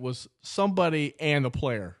was, but it was somebody and the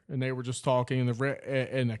player, and they were just talking,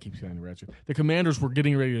 and I keep saying the Reds. The Commanders were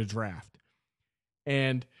getting ready to draft,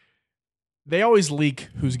 and they always leak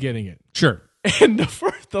who's getting it. Sure. And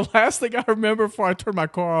the last thing I remember before I turned my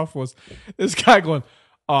car off was this guy going,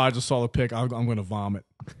 "Oh, I just saw the pick. I'm going to vomit."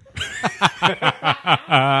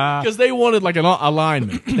 Because they wanted like an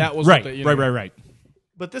alignment. That was right, what right.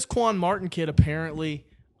 But this Quan Martin kid apparently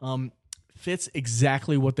fits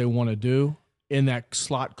exactly what they want to do in that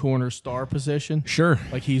slot corner star position. Sure.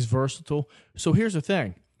 Like he's versatile. So here's the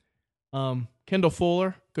thing. Kendall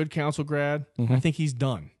Fuller, good council grad. I think he's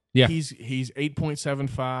done. Yeah. He's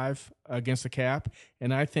 8.75 against the cap.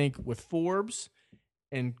 And I think with Forbes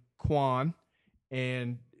and Quan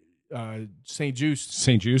and St.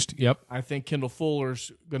 Just, yep. I think Kendall Fuller's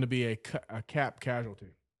going to be a cap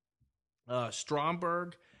casualty.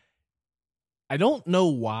 Stromberg, I don't know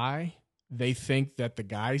why they think that the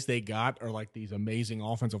guys they got are like these amazing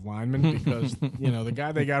offensive linemen because the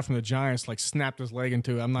guy they got from the Giants like snapped his leg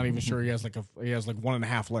into. I'm not even sure he has like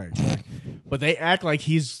 1.5 legs, right? But they act like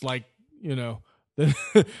he's like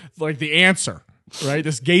like the answer. Right,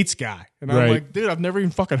 this Gates guy, and I'm like, dude, I've never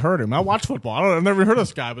even fucking heard him. I watch football. I've never heard of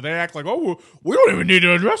this guy, but they act like, oh, we don't even need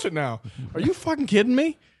to address it now. Are you fucking kidding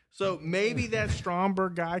me? So maybe that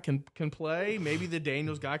Stromberg guy can play. Maybe the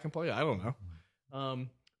Daniels guy can play. I don't know.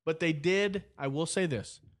 But they did. I will say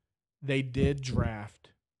this: they did draft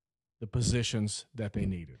the positions that they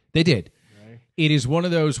needed. They did. Right? It is one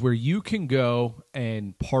of those where you can go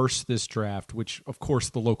and parse this draft, which, of course,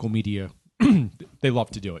 the local media. They love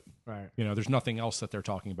to do it. Right. There's nothing else that they're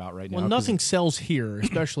talking about right now. Well, nothing sells here,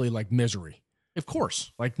 especially like misery. Of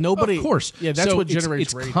course. Like nobody. Of course. Yeah, that's so what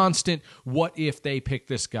generates it's constant. What if they pick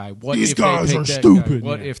this guy? What These if guys they pick are that stupid. Guy?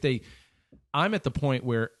 What if they. I'm at the point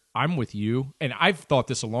where I'm with you, and I've thought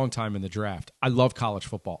this a long time in the draft. I love college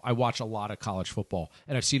football. I watch a lot of college football,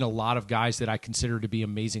 and I've seen a lot of guys that I consider to be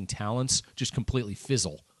amazing talents just completely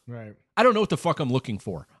fizzle. Right. I don't know what the fuck I'm looking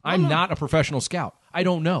for. I'm not a professional scout. I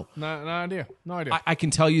don't know. No idea. No idea. I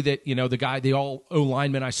can tell you that, the all-O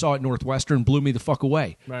lineman I saw at Northwestern blew me the fuck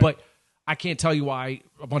away. Right. But I can't tell you why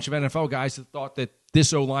a bunch of NFL guys thought that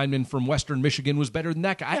this O-lineman from Western Michigan was better than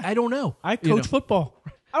that guy. I don't know. I coach football.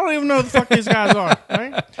 I don't even know who the fuck these guys are.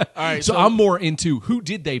 Right? All right. So I'm more into who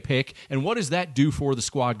did they pick and what does that do for the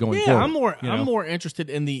squad going forward? I'm more interested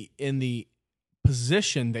in the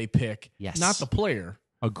position they pick, not the player.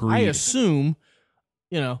 Agreed. I assume,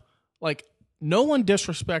 like no one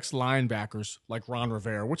disrespects linebackers like Ron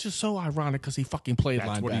Rivera, which is so ironic because he fucking played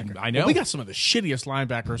linebacker. I know. Well, we got some of the shittiest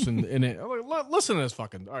linebackers in it. Listen to this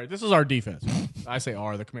fucking. All right, this is our defense. I say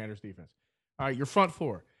the Commanders' defense. All right, your front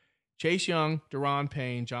four: Chase Young, Deron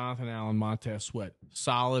Payne, Jonathan Allen, Montez Sweat.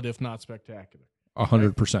 Solid, if not spectacular.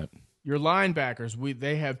 100%. Your linebackers,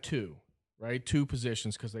 they have two, right? Two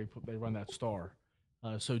positions because they run that star.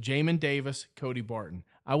 So Jamin Davis, Cody Barton.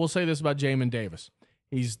 I will say this about Jamin Davis.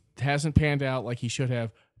 He hasn't panned out like he should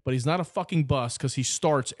have, but he's not a fucking bust because he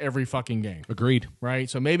starts every fucking game. Agreed. Right?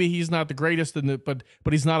 So maybe he's not the greatest, but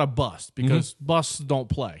he's not a bust because busts don't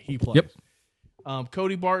play. He plays. Yep.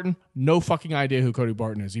 Cody Barton, no fucking idea who Cody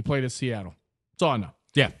Barton is. He played at Seattle. That's all I know.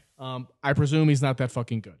 Yeah. I presume he's not that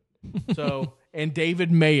fucking good. So, and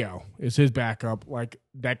David Mayo is his backup. Like,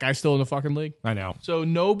 that guy's still in the fucking league. I know. So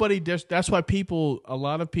nobody that's why a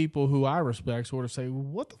lot of people who I respect sort of say,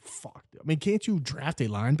 what the fuck? I mean, can't you draft a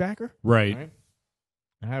linebacker? Right.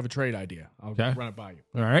 I have a trade idea. I'll Okay. run it by you.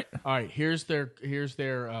 All right. All right, here's their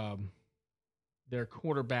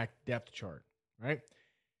quarterback depth chart. Right,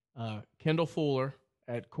 Kendall Fuller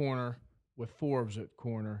at corner with Forbes at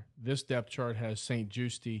corner. This depth chart has St.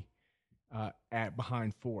 Justi at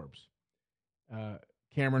behind Forbes.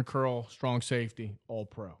 Cameron Curl, strong safety, all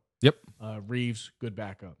pro. Yep. Reeves, good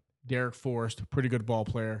backup. Derek Forrest, pretty good ball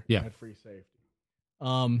player. Yeah. At free safety.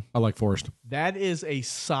 I like Forrest. That is a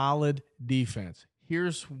solid defense.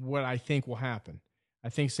 Here's what I think will happen. I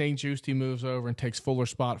think St. Justi moves over and takes Fuller's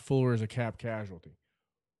spot. Fuller is a cap casualty.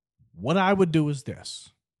 What I would do is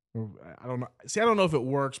this. I don't know. See, I don't know if it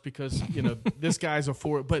works because, this guy's a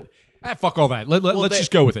forward, but Fuck all that. Let's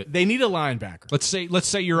just go with it. they need a linebacker. Let's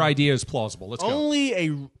say your idea is plausible. Let's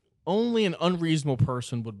go. Only an unreasonable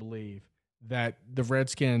person would believe that the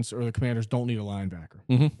Redskins or the Commanders don't need a linebacker,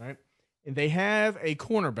 right? And they have a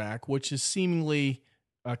cornerback, which is seemingly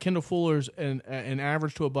Kendall Fuller's an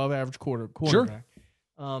average to above average cornerback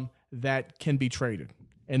that can be traded,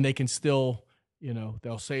 and they can still,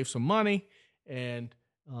 they'll save some money, and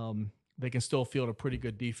they can still field a pretty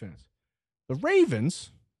good defense. The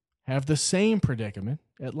Ravens have the same predicament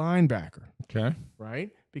at linebacker, Okay.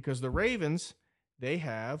 right? Because the Ravens, they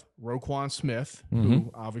have Roquan Smith,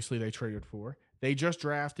 who obviously they traded for. They just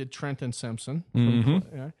drafted Trenton Simpson.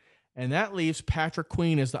 And that leaves Patrick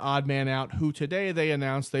Queen as the odd man out, who today they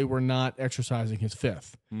announced they were not exercising his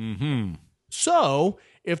fifth. So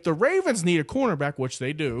if the Ravens need a cornerback, which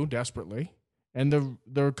they do desperately, and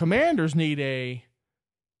the Commanders need a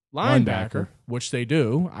linebacker, which they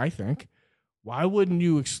do, I think, why wouldn't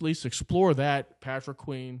you at least explore that Patrick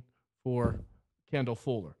Queen for Kendall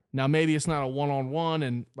Fuller? Now, maybe it's not a one-on-one,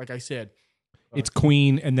 and like I said, It's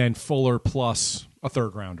Queen and then Fuller plus a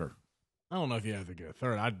third rounder. I don't know if you have to get a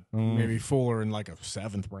third. I'd maybe Fuller in like a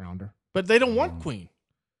seventh rounder. But they don't want Queen,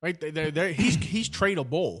 right? He's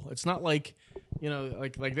tradable. It's not like,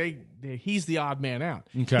 he's the odd man out.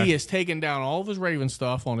 Okay. He has taken down all of his Raven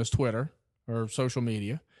stuff on his Twitter or social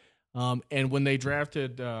media. And when they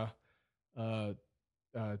drafted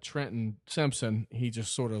Trenton Simpson, he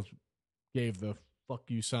just sort of gave the fuck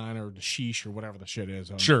you sign or the sheesh or whatever the shit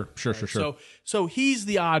is. Sure. So he's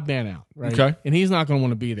the odd man out, right? Okay. And he's not going to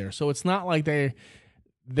want to be there. So it's not like they're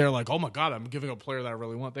like, oh my God, I'm giving a player that I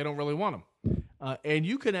really want. They don't really want him. And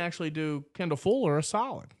you can actually do Kendall Fuller a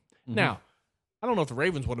solid. Now, I don't know if the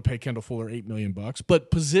Ravens want to pay Kendall Fuller $8 million,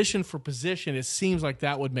 but position for position, it seems like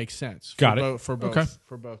that would make sense. For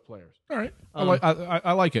both players. All right.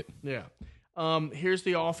 I like it. Yeah. Here's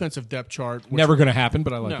the offensive depth chart. Never going to happen,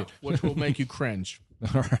 but I like it. Which will make you cringe.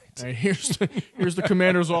 All right. All right, here's the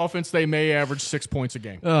Commanders' offense. They may average 6 points a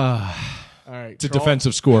game. All right. It's a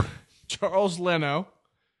defensive score. Charles Leno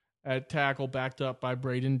at tackle, backed up by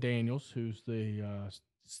Braden Daniels, who's the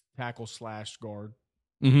tackle / guard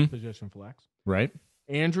position flex. Right.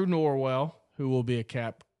 Andrew Norwell, who will be a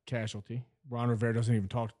cap casualty. Ron Rivera doesn't even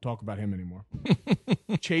talk about him anymore.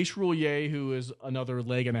 Chase Roulier, who is another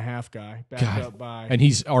leg and a half guy, backed up by, and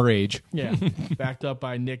he's our age. Yeah, backed up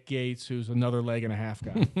by Nick Gates, who's another leg and a half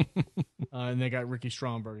guy. And they got Ricky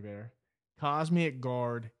Stromberg there. Cosme at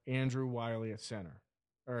guard, Andrew Wiley at center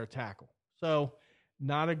or tackle. So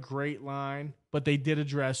not a great line, but they did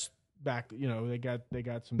address back. They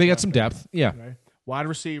got some depth. Yeah. Right? Wide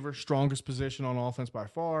receiver, strongest position on offense by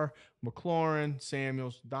far. McLaurin,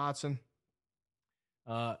 Samuels, Dotson.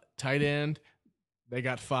 Tight end, they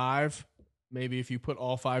got 5. Maybe if you put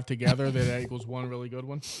all 5 together, that equals one really good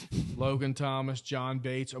one. Logan Thomas, John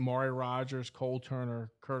Bates, Amari Rogers, Cole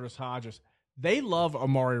Turner, Curtis Hodges. They love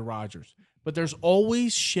Amari Rogers, but there's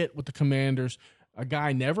always shit with the Commanders. A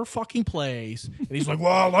guy never fucking plays, and he's like,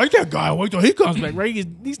 well, I like that guy. Wait till he comes back, right? He's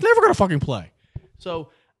never going to fucking play. So,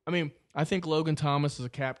 I think Logan Thomas is a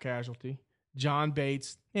cap casualty. John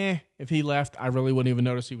Bates, if he left, I really wouldn't even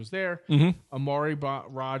notice he was there. Amari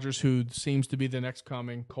Rogers, who seems to be the next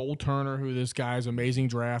coming. Cole Turner, who this guy's amazing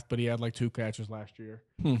draft, but he had like 2 catches last year.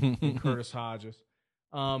 And Curtis Hodges.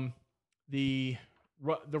 The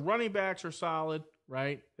running backs are solid,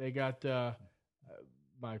 right? They got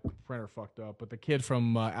my printer fucked up, but the kid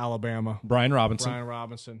from Alabama, Brian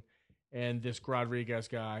Robinson, and this Rodriguez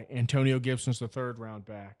guy. Antonio Gibson's the 3rd round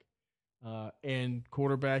back. And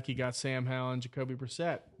quarterback, you got Sam Howell and Jacoby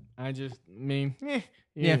Brissett. You're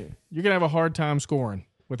going to have a hard time scoring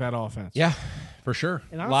with that offense. Yeah, for sure.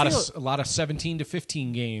 And a lot of 17 to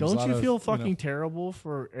 15 games. Don't you feel fucking terrible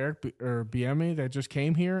for Eric Bieniemy that just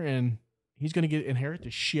came here and he's going to inherit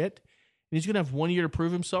the shit? And he's going to have 1 year to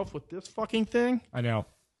prove himself with this fucking thing? I know.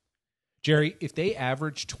 Jerry, if they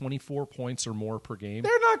average 24 points or more per game,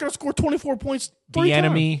 they're not going to score 24 points. The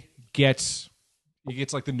enemy gets He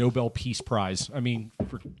gets like the Nobel Peace Prize. I mean,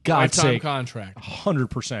 for God's Lifetime sake, contract.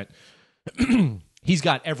 100%. He's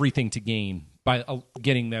got everything to gain by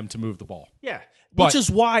getting them to move the ball. Yeah. But- Which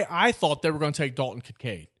is why I thought they were going to take Dalton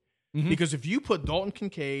Kincaid. Because if you put Dalton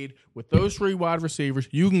Kincaid with those 3 wide receivers,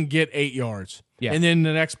 you can get 8 yards. Yeah. And then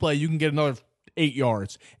the next play, you can get another 8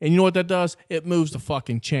 yards. And you know what that does? It moves the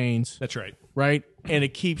fucking chains, That's right. right? And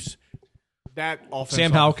it keeps that offense.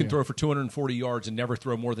 Sam on Howell the can field. throw for 240 yards and never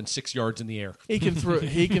throw more than 6 yards in the air. He can throw.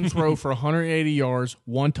 He can throw for 180 yards,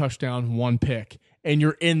 1 touchdown, 1 pick, and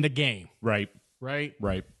you're in the game, Right. right?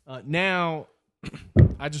 Right. Now,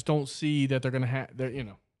 I just don't see that they're going to have.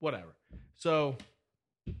 Whatever. So,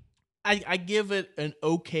 I give it an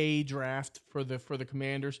okay draft for the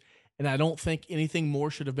Commanders, and I don't think anything more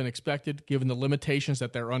should have been expected given the limitations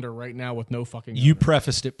that they're under right now with no fucking. You owner.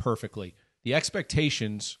 prefaced it perfectly. The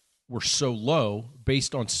expectations were so low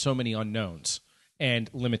based on so many unknowns and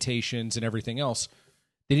limitations and everything else.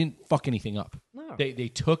 They didn't fuck anything up. No. They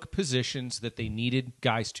took positions that they needed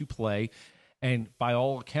guys to play, and by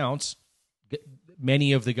all accounts,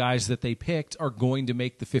 many of the guys that they picked are going to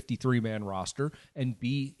make the 53-man roster and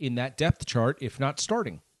be in that depth chart, if not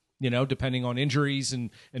starting, depending on injuries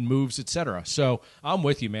and moves, etc. So I'm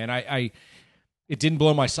with you, man. It didn't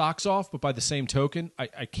blow my socks off, but by the same token,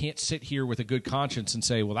 I can't sit here with a good conscience and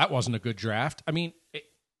say, well, that wasn't a good draft. I mean,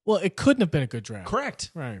 It couldn't have been a good draft.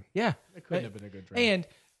 correct. Right. Yeah. It couldn't have been a good draft. And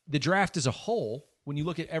the draft as a whole, when you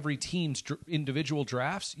look at every team's individual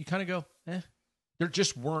drafts, you kind of go, there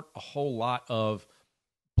just weren't a whole lot of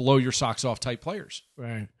blow your socks off type players.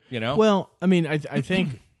 Right. Well, I mean, I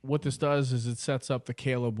think what this does is it sets up the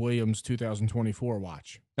Caleb Williams 2024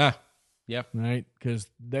 watch. Yeah. Right? Because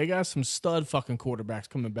they got some stud fucking quarterbacks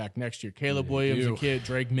coming back next year. Caleb Williams, do. a kid,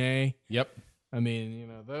 Drake May. Yep. I mean,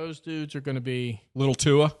 those dudes are going to be Little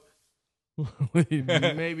Tua.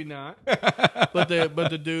 maybe not, but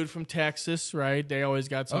the dude from Texas, right? They always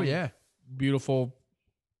got some beautiful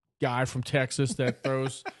guy from Texas that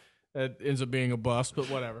throws that ends up being a bust, but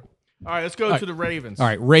whatever. All right, let's go to the Ravens. All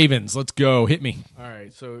right, Ravens, let's go. Hit me. All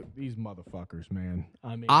right, so these motherfuckers, man.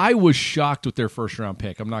 I mean, I was shocked with their first round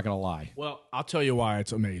pick. I'm not going to lie. well, I'll tell you why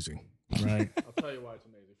it's amazing. Right? I'll tell you why it's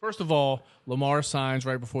amazing. First of all, Lamar signs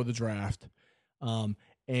right before the draft,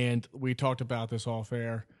 and we talked about this off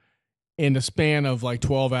air. In the span of like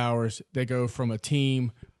 12 hours, they go from a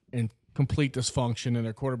team in complete dysfunction and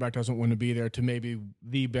their quarterback doesn't want to be there to maybe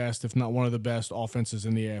the best, if not one of the best offenses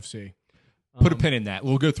in the AFC. Put a pin in that.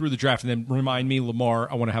 We'll go through the draft and then remind me,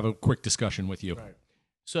 Lamar, I want to have a quick discussion with you. Right.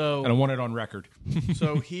 So, And I want it on record.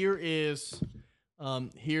 so here's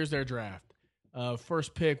their draft.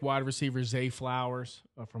 First pick, wide receiver Zay Flowers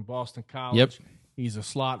from Boston College. Yep. He's a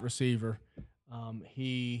slot receiver.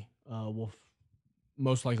 He will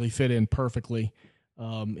most likely fit in perfectly.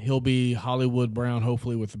 He'll be Hollywood Brown,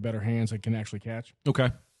 hopefully with better hands that can actually catch. Okay.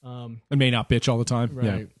 And may not bitch all the time.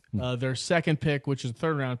 Right. Yeah. Their second pick, which is a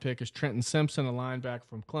third-round pick, is Trenton Simpson, a linebacker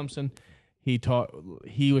from Clemson.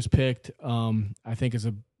 He was picked, I think, as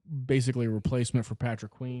basically a replacement for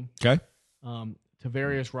Patrick Queen. Okay.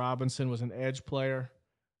 Tavarius Robinson was an edge player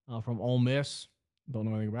from Ole Miss. Don't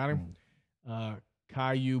know anything about him.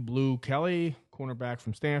 Caillou Blue Kelly, cornerback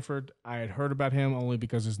from Stanford. I had heard about him only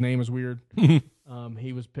because his name is weird.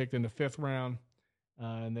 He was picked in the 5th round,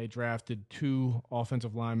 and they drafted 2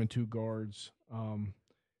 offensive linemen, 2 guards.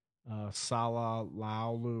 Salah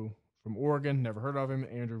Laulu from Oregon, never heard of him.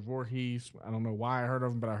 Andrew Voorhees, I don't know why I heard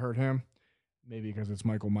of him, but I heard him. Maybe because it's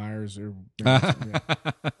Michael Myers or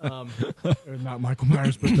not Michael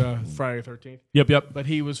Myers, but Friday the 13th. Yep. But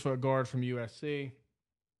he was for a guard from USC.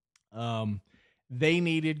 They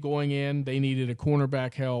needed a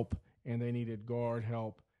cornerback help and they needed guard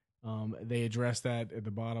help. They addressed that at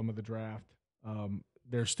the bottom of the draft.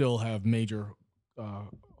 They still have major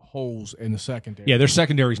holes in the secondary. Yeah, their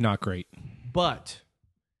secondary's not great. But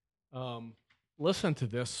listen to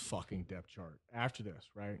this fucking depth chart after this,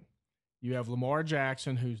 right? You have Lamar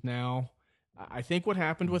Jackson, who's now, I think what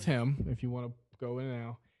happened with him, if you want to go in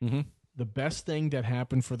now, the best thing that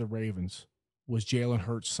happened for the Ravens was Jalen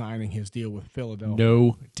Hurts signing his deal with Philadelphia.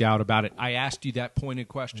 No doubt about it. I asked you that pointed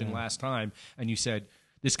question last time, and you said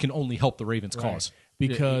this can only help the Ravens' cause.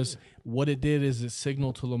 Because what it did is it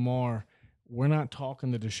signaled to Lamar, we're not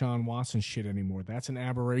talking the Deshaun Watson shit anymore. That's an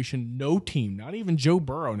aberration. No team, not even Joe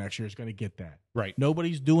Burrow next year, is going to get that. Right.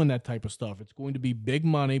 Nobody's doing that type of stuff. It's going to be big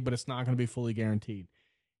money, but it's not going to be fully guaranteed.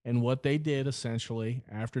 And what they did essentially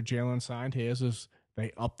after Jalen signed his is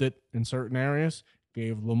they upped it in certain areas,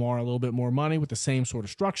 gave Lamar a little bit more money with the same sort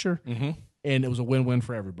of structure, and it was a win-win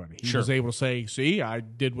for everybody. He was able to say, see, I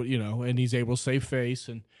did what, and he's able to save face.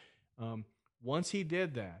 And once he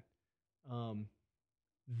did that,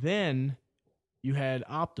 Then you had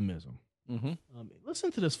optimism. Mm-hmm.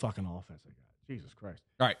 Listen to this fucking offense I got. Jesus Christ.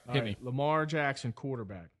 All right, hit me. Lamar Jackson,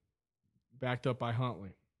 quarterback, backed up by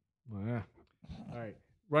Huntley. Well, yeah. All right.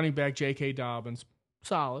 Running back, J.K. Dobbins,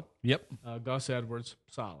 solid. Yep. Gus Edwards,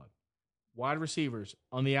 solid. Wide receivers,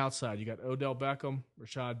 on the outside, you got Odell Beckham,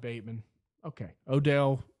 Rashad Bateman. Okay.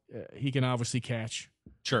 Odell, he can obviously catch.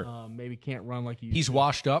 Sure. Maybe can't run like he's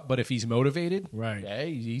washed up, but if he's motivated, right? Yeah,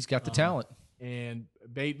 he's got the talent. And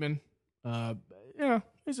Bateman,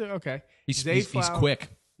 he's okay. He's quick.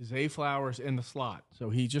 Zay Flowers in the slot. So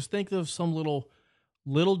he just think of some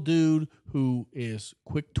little dude who is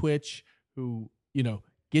quick twitch, who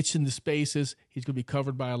gets into spaces. He's going to be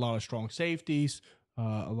covered by a lot of strong safeties,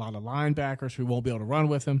 a lot of linebackers who won't be able to run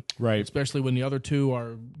with him, right? Especially when the other two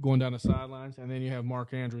are going down the sidelines. And then you have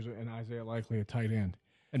Mark Andrews and Isaiah Likely at tight end.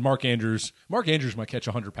 And Mark Andrews might catch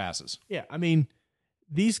 100 passes. Yeah, I mean,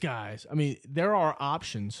 these guys. I mean, there are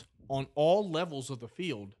options on all levels of the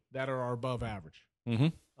field that are above average. Mm-hmm.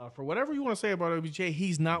 For whatever you want to say about OBJ,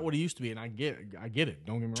 he's not what he used to be, and I get it.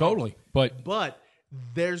 Don't get me wrong. Totally, but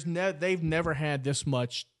they've never had this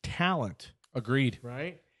much talent. Agreed.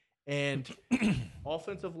 Right, and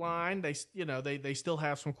offensive line, they still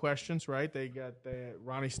have some questions. Right, they got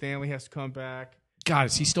Ronnie Stanley has to come back. God,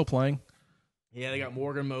 is he still playing? Yeah, they got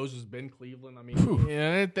Morgan Moses, Ben Cleveland. I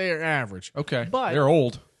mean, they're average. Okay, but they're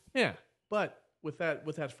old. Yeah, but with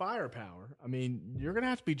that firepower, I mean, you're going to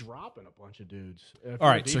have to be dropping a bunch of dudes. All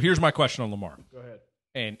right, so here's my question on Lamar. Go ahead.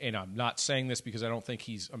 And I'm not saying this because I don't think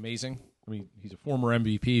he's amazing. I mean, he's a former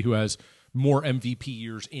MVP who has more MVP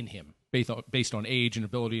years in him based on age and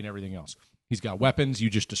ability and everything else. He's got weapons. You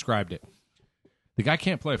just described it. The guy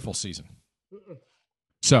can't play a full season.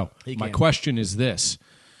 So my question is this.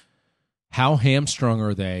 How hamstrung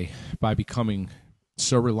are they by becoming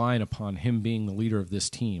so reliant upon him being the leader of this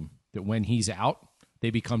team that when he's out, they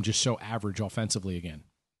become just so average offensively again?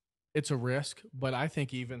 It's a risk, but I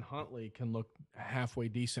think even Huntley can look halfway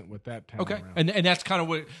decent with that talent. Okay, around. and that's kind of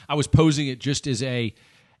what I was posing it just as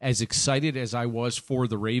excited as I was for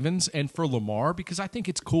the Ravens and for Lamar, because I think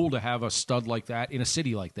it's cool to have a stud like that in a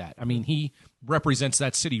city like that. I mean, he represents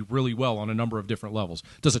that city really well on a number of different levels.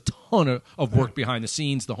 Does a ton of work behind the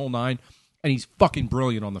scenes, the whole nine, and he's fucking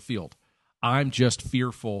brilliant on the field. I'm just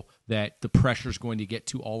fearful that the pressure's going to get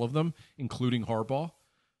to all of them, including Harbaugh.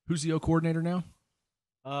 Who's the O coordinator now?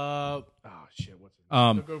 What's his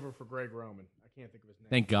name? Took over for Greg Roman. I can't think of his name.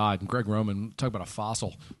 Thank God. Greg Roman, talk about a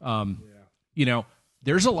fossil.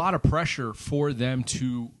 There's a lot of pressure for them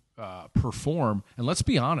to perform. And let's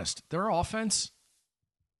be honest, their offense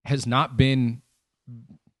has not been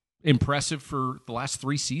impressive for the last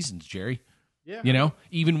 3 seasons, Jerry. Yeah.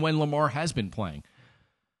 Even when Lamar has been playing.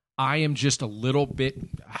 I am just a little bit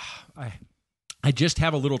I just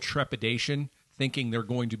have a little trepidation thinking they're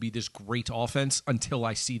going to be this great offense until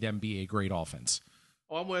I see them be a great offense.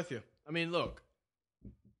 Oh, I'm with you. I mean, look,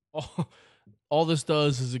 all this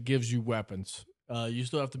does is it gives you weapons. You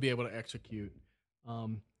still have to be able to execute.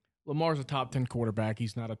 Lamar's a top 10 quarterback.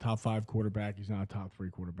 He's not a top 5 quarterback. He's not a top 3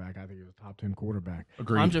 quarterback. I think he's a top 10 quarterback.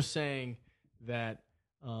 Agreed. I'm just saying that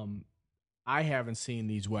I haven't seen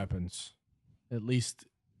these weapons, at least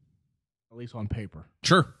on paper.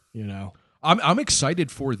 Sure. I'm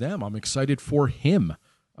excited for them. I'm excited for him.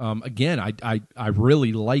 Again, I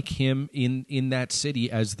really like him in that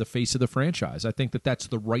city as the face of the franchise. I think that's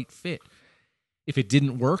the right fit. If it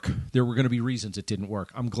didn't work, there were going to be reasons it didn't work.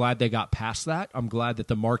 I'm glad they got past that. I'm glad that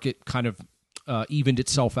the market kind of evened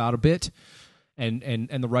itself out a bit, and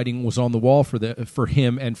the writing was on the wall for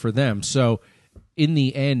him and for them. So in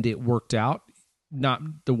the end, it worked out. Not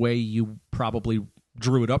the way you probably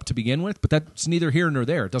drew it up to begin with, but that's neither here nor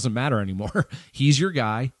there. It doesn't matter anymore. He's your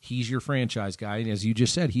guy. He's your franchise guy. And as you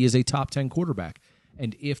just said, he is a top 10 quarterback.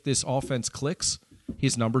 And if this offense clicks,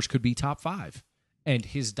 his numbers could be top 5. And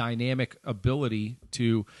his dynamic ability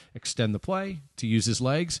to extend the play, to use his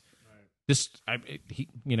legs,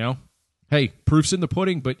 hey, proof's in the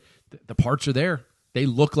pudding, but the parts are there. They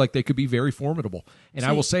look like they could be very formidable. And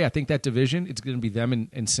I will say, I think that division, it's going to be them and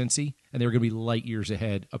Cincy, and they're going to be light years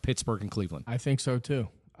ahead of Pittsburgh and Cleveland. I think so, too.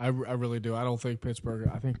 I really do. I don't think Pittsburgh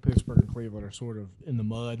 – I think Pittsburgh and Cleveland are sort of in the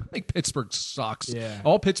mud. I think Pittsburgh sucks. Yeah.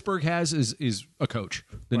 All Pittsburgh has is a coach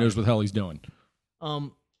that knows what the hell he's doing.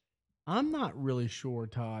 I'm not really sure,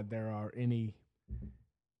 Todd, there are any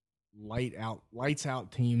lights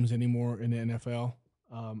out teams anymore in the NFL.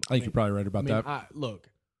 I think you're probably right about that. Look,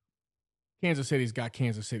 Kansas City's got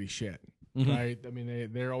Kansas City shit, right? I mean,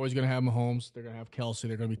 they're always going to have Mahomes. They're going to have Kelsey.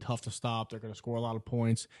 They're going to be tough to stop. They're going to score a lot of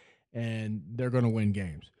points, and they're going to win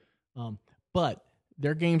games. But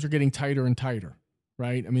their games are getting tighter and tighter,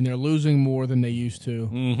 right? I mean, they're losing more than they used to,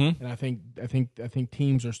 Mm-hmm. and I think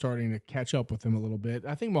teams are starting to catch up with them a little bit.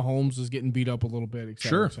 I think Mahomes is getting beat up a little bit, et cetera,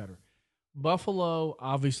 Sure. et cetera. Buffalo,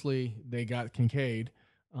 obviously, they got Kincaid,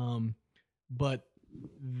 but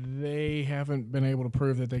they haven't been able to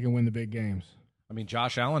prove that they can win the big games. I mean,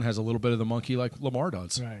 Josh Allen has a little bit of the monkey like Lamar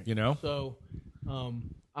does. Right. You know? So,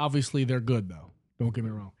 obviously, they're good, though. Don't get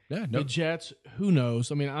me wrong. Yeah. The No. Jets, who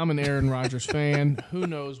knows? I mean, I'm an Aaron Rodgers fan. Who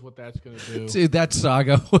knows what that's going to do? Dude, that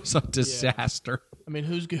saga was a disaster. I mean,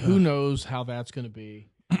 who knows how that's going to be?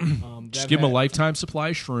 Just give him a lifetime supply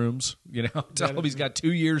of shrooms. You know, tell him he's got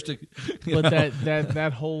 2 years to. But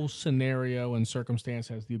that whole scenario and circumstance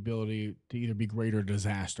has the ability to either be great or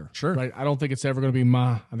disaster. Sure. Right. I don't think it's ever going to be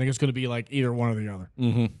I think it's going to be like either one or the other.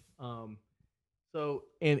 Mm-hmm. So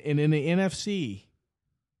and in the NFC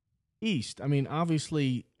East, I mean,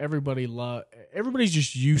 obviously everybody's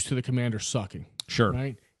just used to the Commanders sucking. Sure.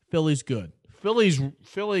 Right. Philly's good.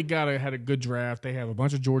 Philly had a good draft. They have a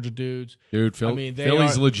bunch of Georgia dudes. Dude,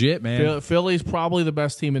 Philly's legit, man. Philly's probably the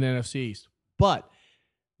best team in NFC East. But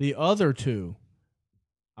the other two,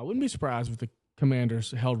 I wouldn't be surprised if the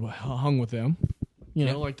Commanders hung with them. You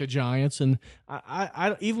know, like the Giants. And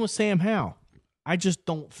I even with Sam Howell, I just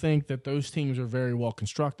don't think that those teams are very well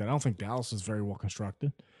constructed. I don't think Dallas is very well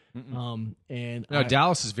constructed.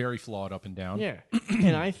 Dallas is very flawed up and down. Yeah,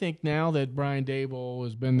 and I think now that Brian Daboll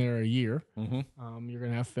has been there a year, you're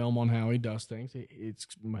going to have film on how he does things. He's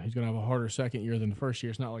going to have a harder second year than the first year.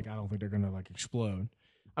 It's not like I don't think they're going to explode.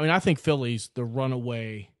 I mean, I think Philly's the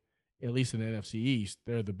runaway, at least in the NFC East.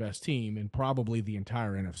 They're the best team in probably the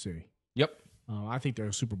entire NFC. Yep. I think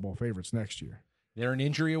they're Super Bowl favorites next year. They're an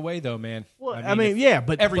injury away, though, man. Well, I mean,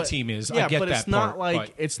 but every team is. Yeah, I get but that it's not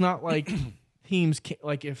part, it's not like teams can't,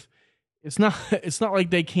 if it's not like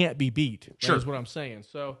they can't be beat. Sure, is what I'm saying.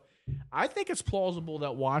 So I think it's plausible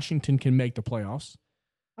that Washington can make the playoffs.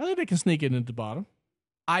 I think they can sneak it into the bottom.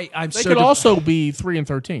 They could also be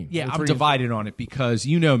 3-13. Yeah, I'm divided on it because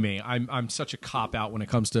you know me. I'm such a cop out when it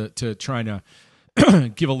comes to trying to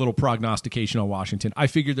give a little prognostication on Washington. I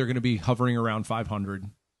figured they're going to be hovering around 500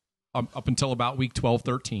 up until about week 12,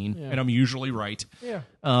 13, and I'm usually right. Yeah.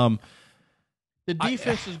 The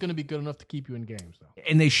defense is going to be good enough to keep you in games, though.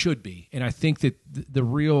 And they should be. And I think that the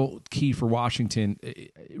real key for Washington,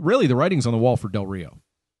 really the writing's on the wall for Del Rio.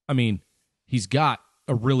 I mean, he's got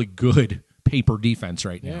a really good paper defense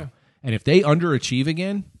right now. Yeah. And if they underachieve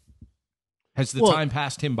again, has the time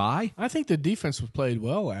passed him by? I think the defense was played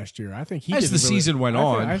well last year. I think as the season went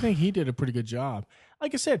on. I think he did a pretty good job.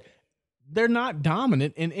 Like I said, they're not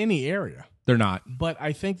dominant in any area. They're not. But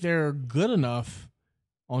I think they're good enough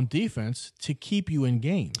on defense to keep you in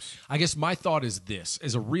games. I guess my thought is this.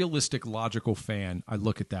 As a realistic, logical fan, I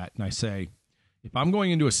look at that and I say, if I'm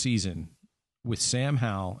going into a season with Sam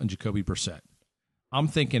Howell and Jacoby Brissett, I'm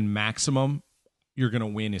thinking maximum you're going to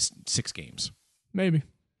win is 6 games. Maybe.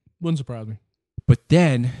 Wouldn't surprise me. But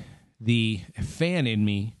then the fan in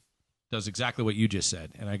me does exactly what you just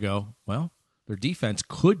said. And I go, well, their defense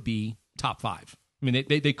could be top 5. I mean,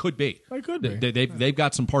 they could be. They could be. They've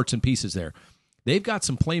got some parts and pieces there. They've got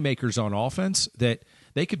some playmakers on offense that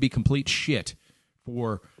they could be complete shit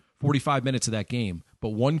for 45 minutes of that game. But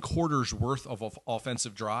 1 quarter's worth of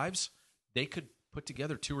offensive drives, they could put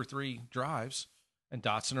together 2 or 3 drives, and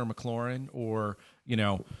Dotson or McLaurin or,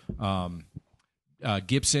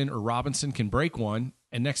 Gibson or Robinson can break one,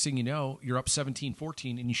 and next thing you know, you're up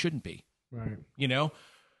 17-14, and you shouldn't be. Right.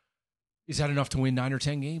 Is that enough to win 9 or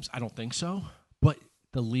 10 games? I don't think so. But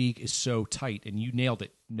the league is so tight, and you nailed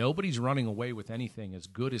it. Nobody's running away with anything. As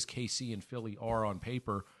good as KC and Philly are on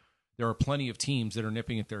paper, there are plenty of teams that are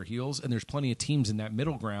nipping at their heels, and there's plenty of teams in that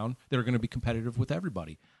middle ground that are going to be competitive with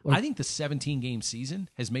everybody. I think the 17-game season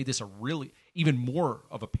has made this even more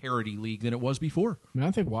of a parity league than it was before. I mean,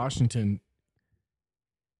 I think Washington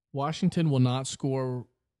will not score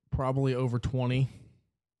probably over 20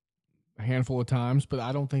 a handful of times, but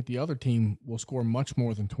I don't think the other team will score much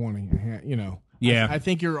more than 20. Yeah. I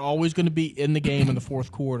think you're always going to be in the game in the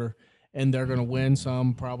fourth quarter, and they're going to win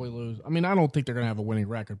some, probably lose. I mean, I don't think they're going to have a winning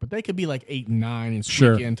record, but they could be like 8-9 and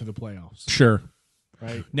squeak into the playoffs. Sure.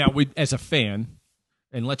 Right. Now, as a fan,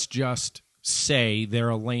 and let's just say they're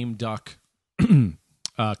a lame duck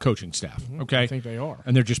coaching staff, okay? I think they are.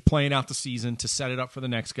 And they're just playing out the season to set it up for the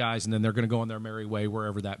next guys, and then they're going to go on their merry way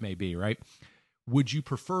wherever that may be, right? Would you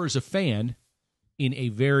prefer as a fan in a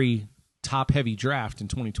very top-heavy draft in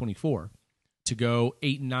 2024 to go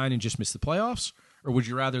 8-9 and just miss the playoffs, or would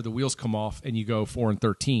you rather the wheels come off and you go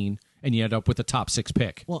 4-13 and you end up with a top 6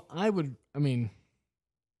 pick? Well,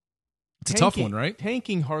 It's a tough one, right?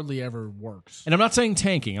 Tanking hardly ever works. And I'm not saying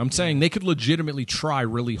tanking. I'm saying they could legitimately try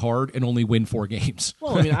really hard and only win 4 games.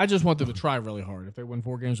 Well, I mean, I just want them to try really hard. If they win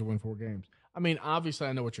 4 games, they win 4 games. I mean, obviously,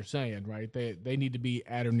 I know what you're saying, right? They need to be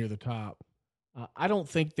at or near the top. I don't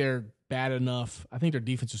think they're bad enough. I think their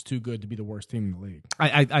defense is too good to be the worst team in the league.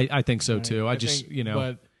 I think so, too. I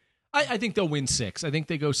think they'll win 6. I think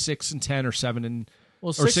they go 6-10 or 7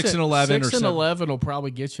 or 6-11 or 6-11 will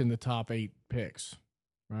probably get you in the top 8 picks,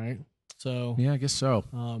 right? So yeah, I guess so.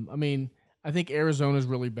 I mean, I think Arizona's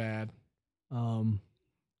really bad going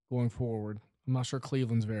forward. I'm not sure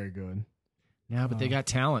Cleveland's very good. Yeah, but they got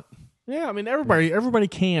talent. Yeah, I mean, everybody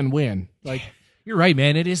can win. Like, you're right,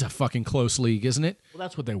 man. It is a fucking close league, isn't it? well,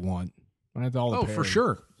 that's what they want. Right? All the Oh, parity. for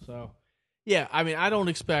sure. So, yeah, I mean, I don't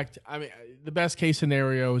expect. I mean, the best case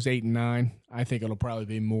scenario is 8 and 9. I think it'll probably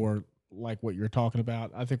be more like what you're talking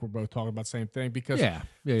about. I think we're both talking about the same thing because Yeah.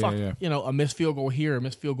 you know, a missed field goal here, a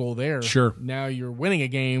missed field goal there. Sure. Now you're winning a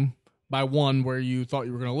game by 1 where you thought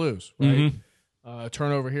you were going to lose, right?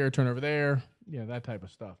 Turnover here, turnover there, that type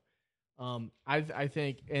of stuff. I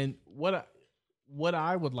think, and what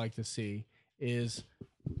I would like to see is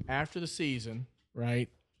after the season, right?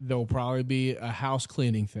 There'll probably be a house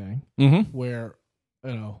cleaning thing where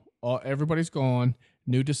everybody's gone.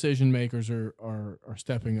 New decision makers are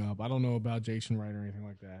stepping up. I don't know about Jason Wright or anything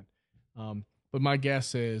like that, but my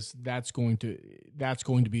guess is that's going to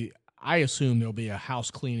be. I assume there'll be a house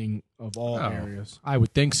cleaning of all areas. I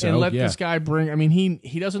would think so. And let this guy bring. I mean,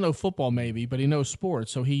 he doesn't know football maybe, but he knows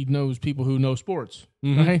sports, so he knows people who know sports,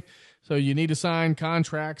 right? So you need to sign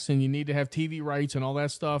contracts and you need to have TV rights and all that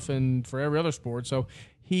stuff, and for every other sport. So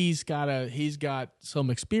he's got some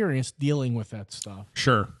experience dealing with that stuff.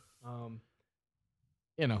 Sure.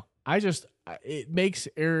 It makes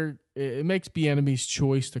Bieniemy's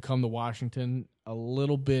choice to come to Washington a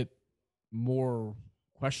little bit more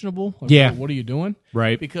questionable. Like, Yeah. what are you doing?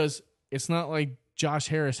 Right. Because it's not like Josh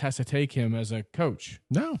Harris has to take him as a coach,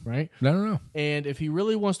 No. right? No. And if he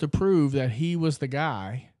really wants to prove that he was the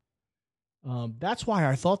guy, that's why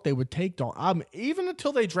I thought they would take Dalton. Even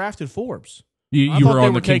until they drafted Forbes, You thought were they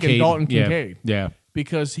on were the taking Kincaid. Dalton Yeah. Kincaid. Yeah.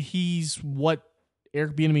 Because he's what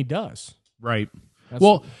Eric Bieniemy does. Right. That's-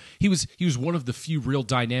 Well, he was one of the few real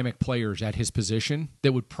dynamic players at his position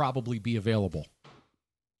that would probably be available.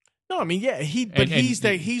 No, I mean, yeah,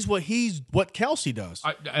 he's what Kelsey does.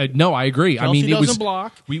 No, I agree. Kelsey I mean, doesn't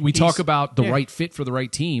block. We talk about the yeah. right fit for the right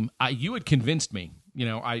team. You had convinced me.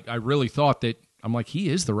 I really thought that. I'm like, he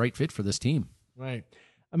is the right fit for this team. Right.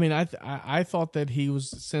 I mean, I thought that he was,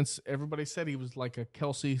 since everybody said he was like a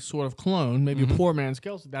Kelsey sort of clone, maybe a poor man's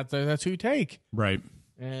Kelsey. That's who you take. Right.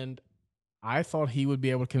 And I thought he would be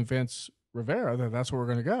able to convince Rivera that that's where we're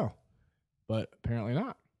going to go, but apparently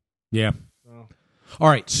not. Yeah. So. All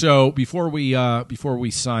right. So before we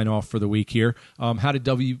sign off for the week here, how did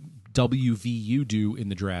WVU do in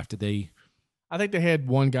the draft? Did they? I think they had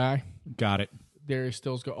one guy. Got it. Darius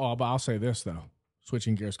Stills go. Oh, but I'll say this though,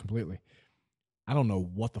 switching gears completely. I don't know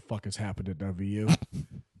what the fuck has happened at WVU,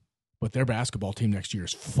 but their basketball team next year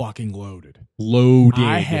is fucking loaded.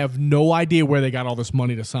 I have no idea where they got all this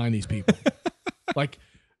money to sign these people. Like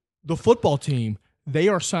the football team, they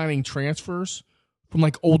are signing transfers from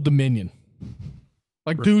like Old Dominion.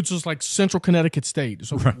 Like dudes just like Central Connecticut State.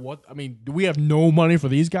 So what? I mean, do we have no money for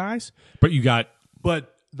these guys? But you got.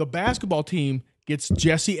 But the basketball team gets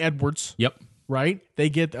Jesse Edwards. Yep. Right? They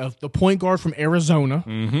get the point guard from Arizona.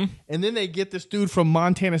 Mm-hmm. And then they get this dude from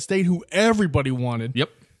Montana State who everybody wanted. Yep.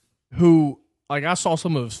 Who, like, I saw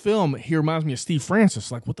some of his film. He reminds me of Steve Francis.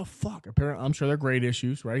 Like, what the fuck? Apparently, I'm sure they're great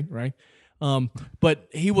issues, right? Right. But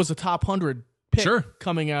he was a top 100 pick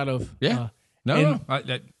coming out of. Yeah.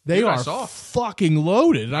 They are fucking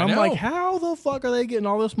loaded. And I'm know. like, how the fuck are they getting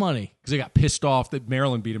all this money? Because they got pissed off that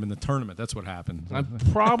Maryland beat them in the tournament. That's what happened. I'm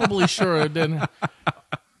probably sure it didn't.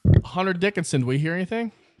 Hunter Dickinson, do we hear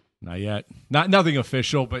anything? Not yet. Nothing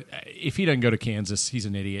official, but if he doesn't go to Kansas, he's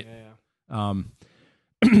an idiot.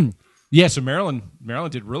 Yeah. So Maryland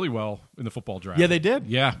did really well in the football draft. Yeah, they did.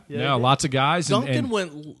 Yeah, they did. Lots of guys. Duncan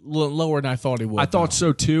went lower than I thought he would. I thought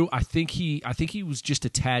so too. I think he was just a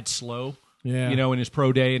tad slow. Yeah. In his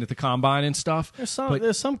pro day and at the combine and stuff. There's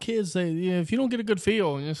some kids that if you don't get a good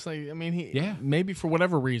feel, and just like maybe for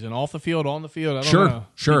whatever reason, off the field, on the field, I don't know.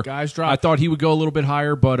 Sure. Guys drop. I thought he would go a little bit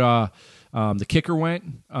higher, but the kicker went.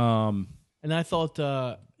 And I thought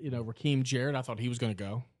Raheem Jarrett, I thought he was going to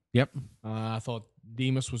go. Yep. I thought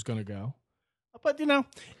Demas was going to go. But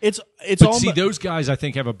it's but all. See, those guys I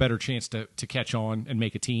think have a better chance to catch on and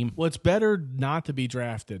make a team. Well, it's better not to be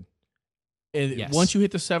drafted. Yes. Once you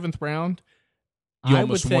hit the 7th round, You I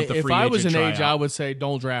almost would want say the if free I was agent an age, tryout. I would say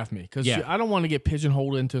don't draft me because I don't want to get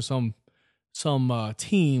pigeonholed into some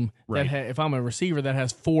team Right. that if I'm a receiver that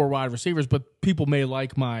has 4 wide receivers, but people may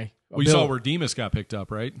like my. Well, you saw ability. where Demas got picked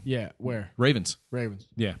up, right? Yeah, where Ravens. Ravens.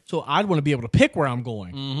 Yeah. So I'd want to be able to pick where I'm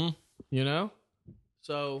going. Mm-hmm. You know,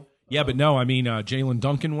 so Yeah, but no, I mean, Jalen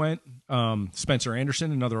Duncan went. Spencer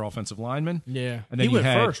Anderson, another offensive lineman. yeah, And then he you went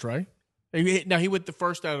had- first, right? Now he went the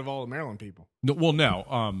first out of all the Maryland people. No, well, no,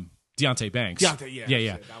 Deontay Banks. Deontay, yeah,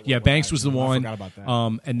 yeah. shit, that Yeah, was Banks what was the I one. forgot about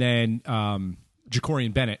that. And then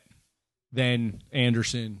Jacorian Bennett, then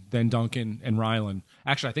Anderson, then Duncan, and Ryland.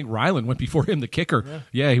 Actually, I think Ryland went before him, the kicker.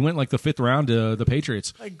 Yeah, he went like the 5th round to the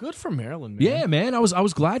Patriots. Hey, good for Maryland, man. Yeah, man, I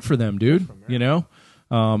was glad for them, dude. You know,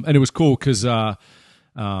 and it was cool because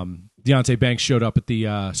Deontay Banks showed up at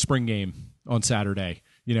the spring game on Saturday.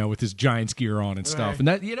 You know, with his Giants gear on and stuff, Right. and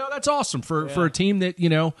that that's awesome for a team that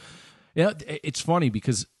yeah. It's funny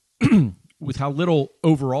because with how little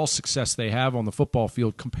overall success they have on the football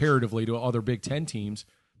field comparatively to other Big Ten teams,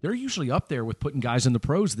 they're usually up there with putting guys in the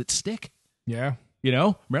pros that stick. Yeah. You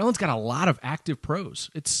know, Maryland's got a lot of active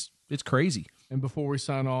pros. It's crazy. And before we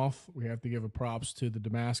sign off, we have to give a props to the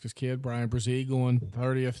Damascus kid, Brian Brzee, going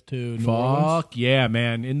 30th to New Orleans. Fuck yeah,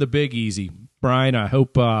 man! In the Big Easy, Brian. I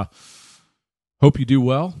hope you do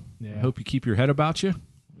well. Yeah. I hope you keep your head about you,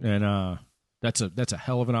 and that's a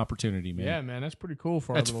hell of an opportunity, man. Yeah, man, that's pretty cool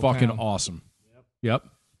for that's our little fucking town. awesome. Yep.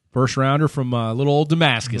 First rounder from little old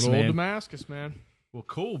Damascus, Little man. old Damascus, man. Well,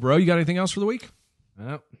 cool, bro. You got anything else for the week?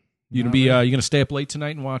 Yep. You gonna be you gonna stay up late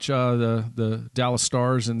tonight and watch the Dallas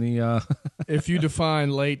Stars and the If you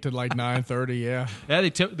define late to like 9:30, yeah. yeah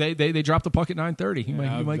they dropped the puck at 9:30.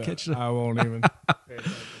 You might catch the I won't even.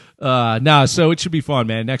 so it should be fun,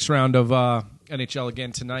 man. Next round of NHL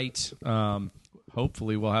again tonight.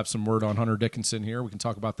 Hopefully we'll have some word on Hunter Dickinson here. We can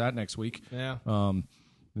talk about that next week. Yeah.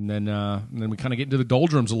 And then we kind of get into the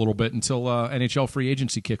doldrums a little bit until NHL free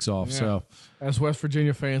agency kicks off. Yeah. So As West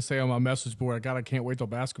Virginia fans say on my message board, I can't wait till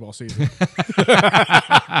basketball season.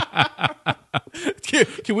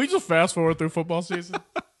 Can we just fast forward through football season?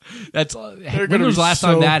 that's They're when gonna was the be last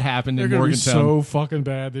time that happened They're in gonna be Morgantown? so fucking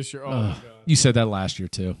bad this year. Oh my god. You said that last year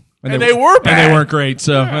too. And they were bad. And they weren't great.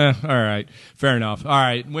 So all right, fair enough. All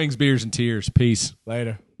right, wings, beers, and tears. Peace.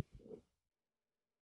 Later.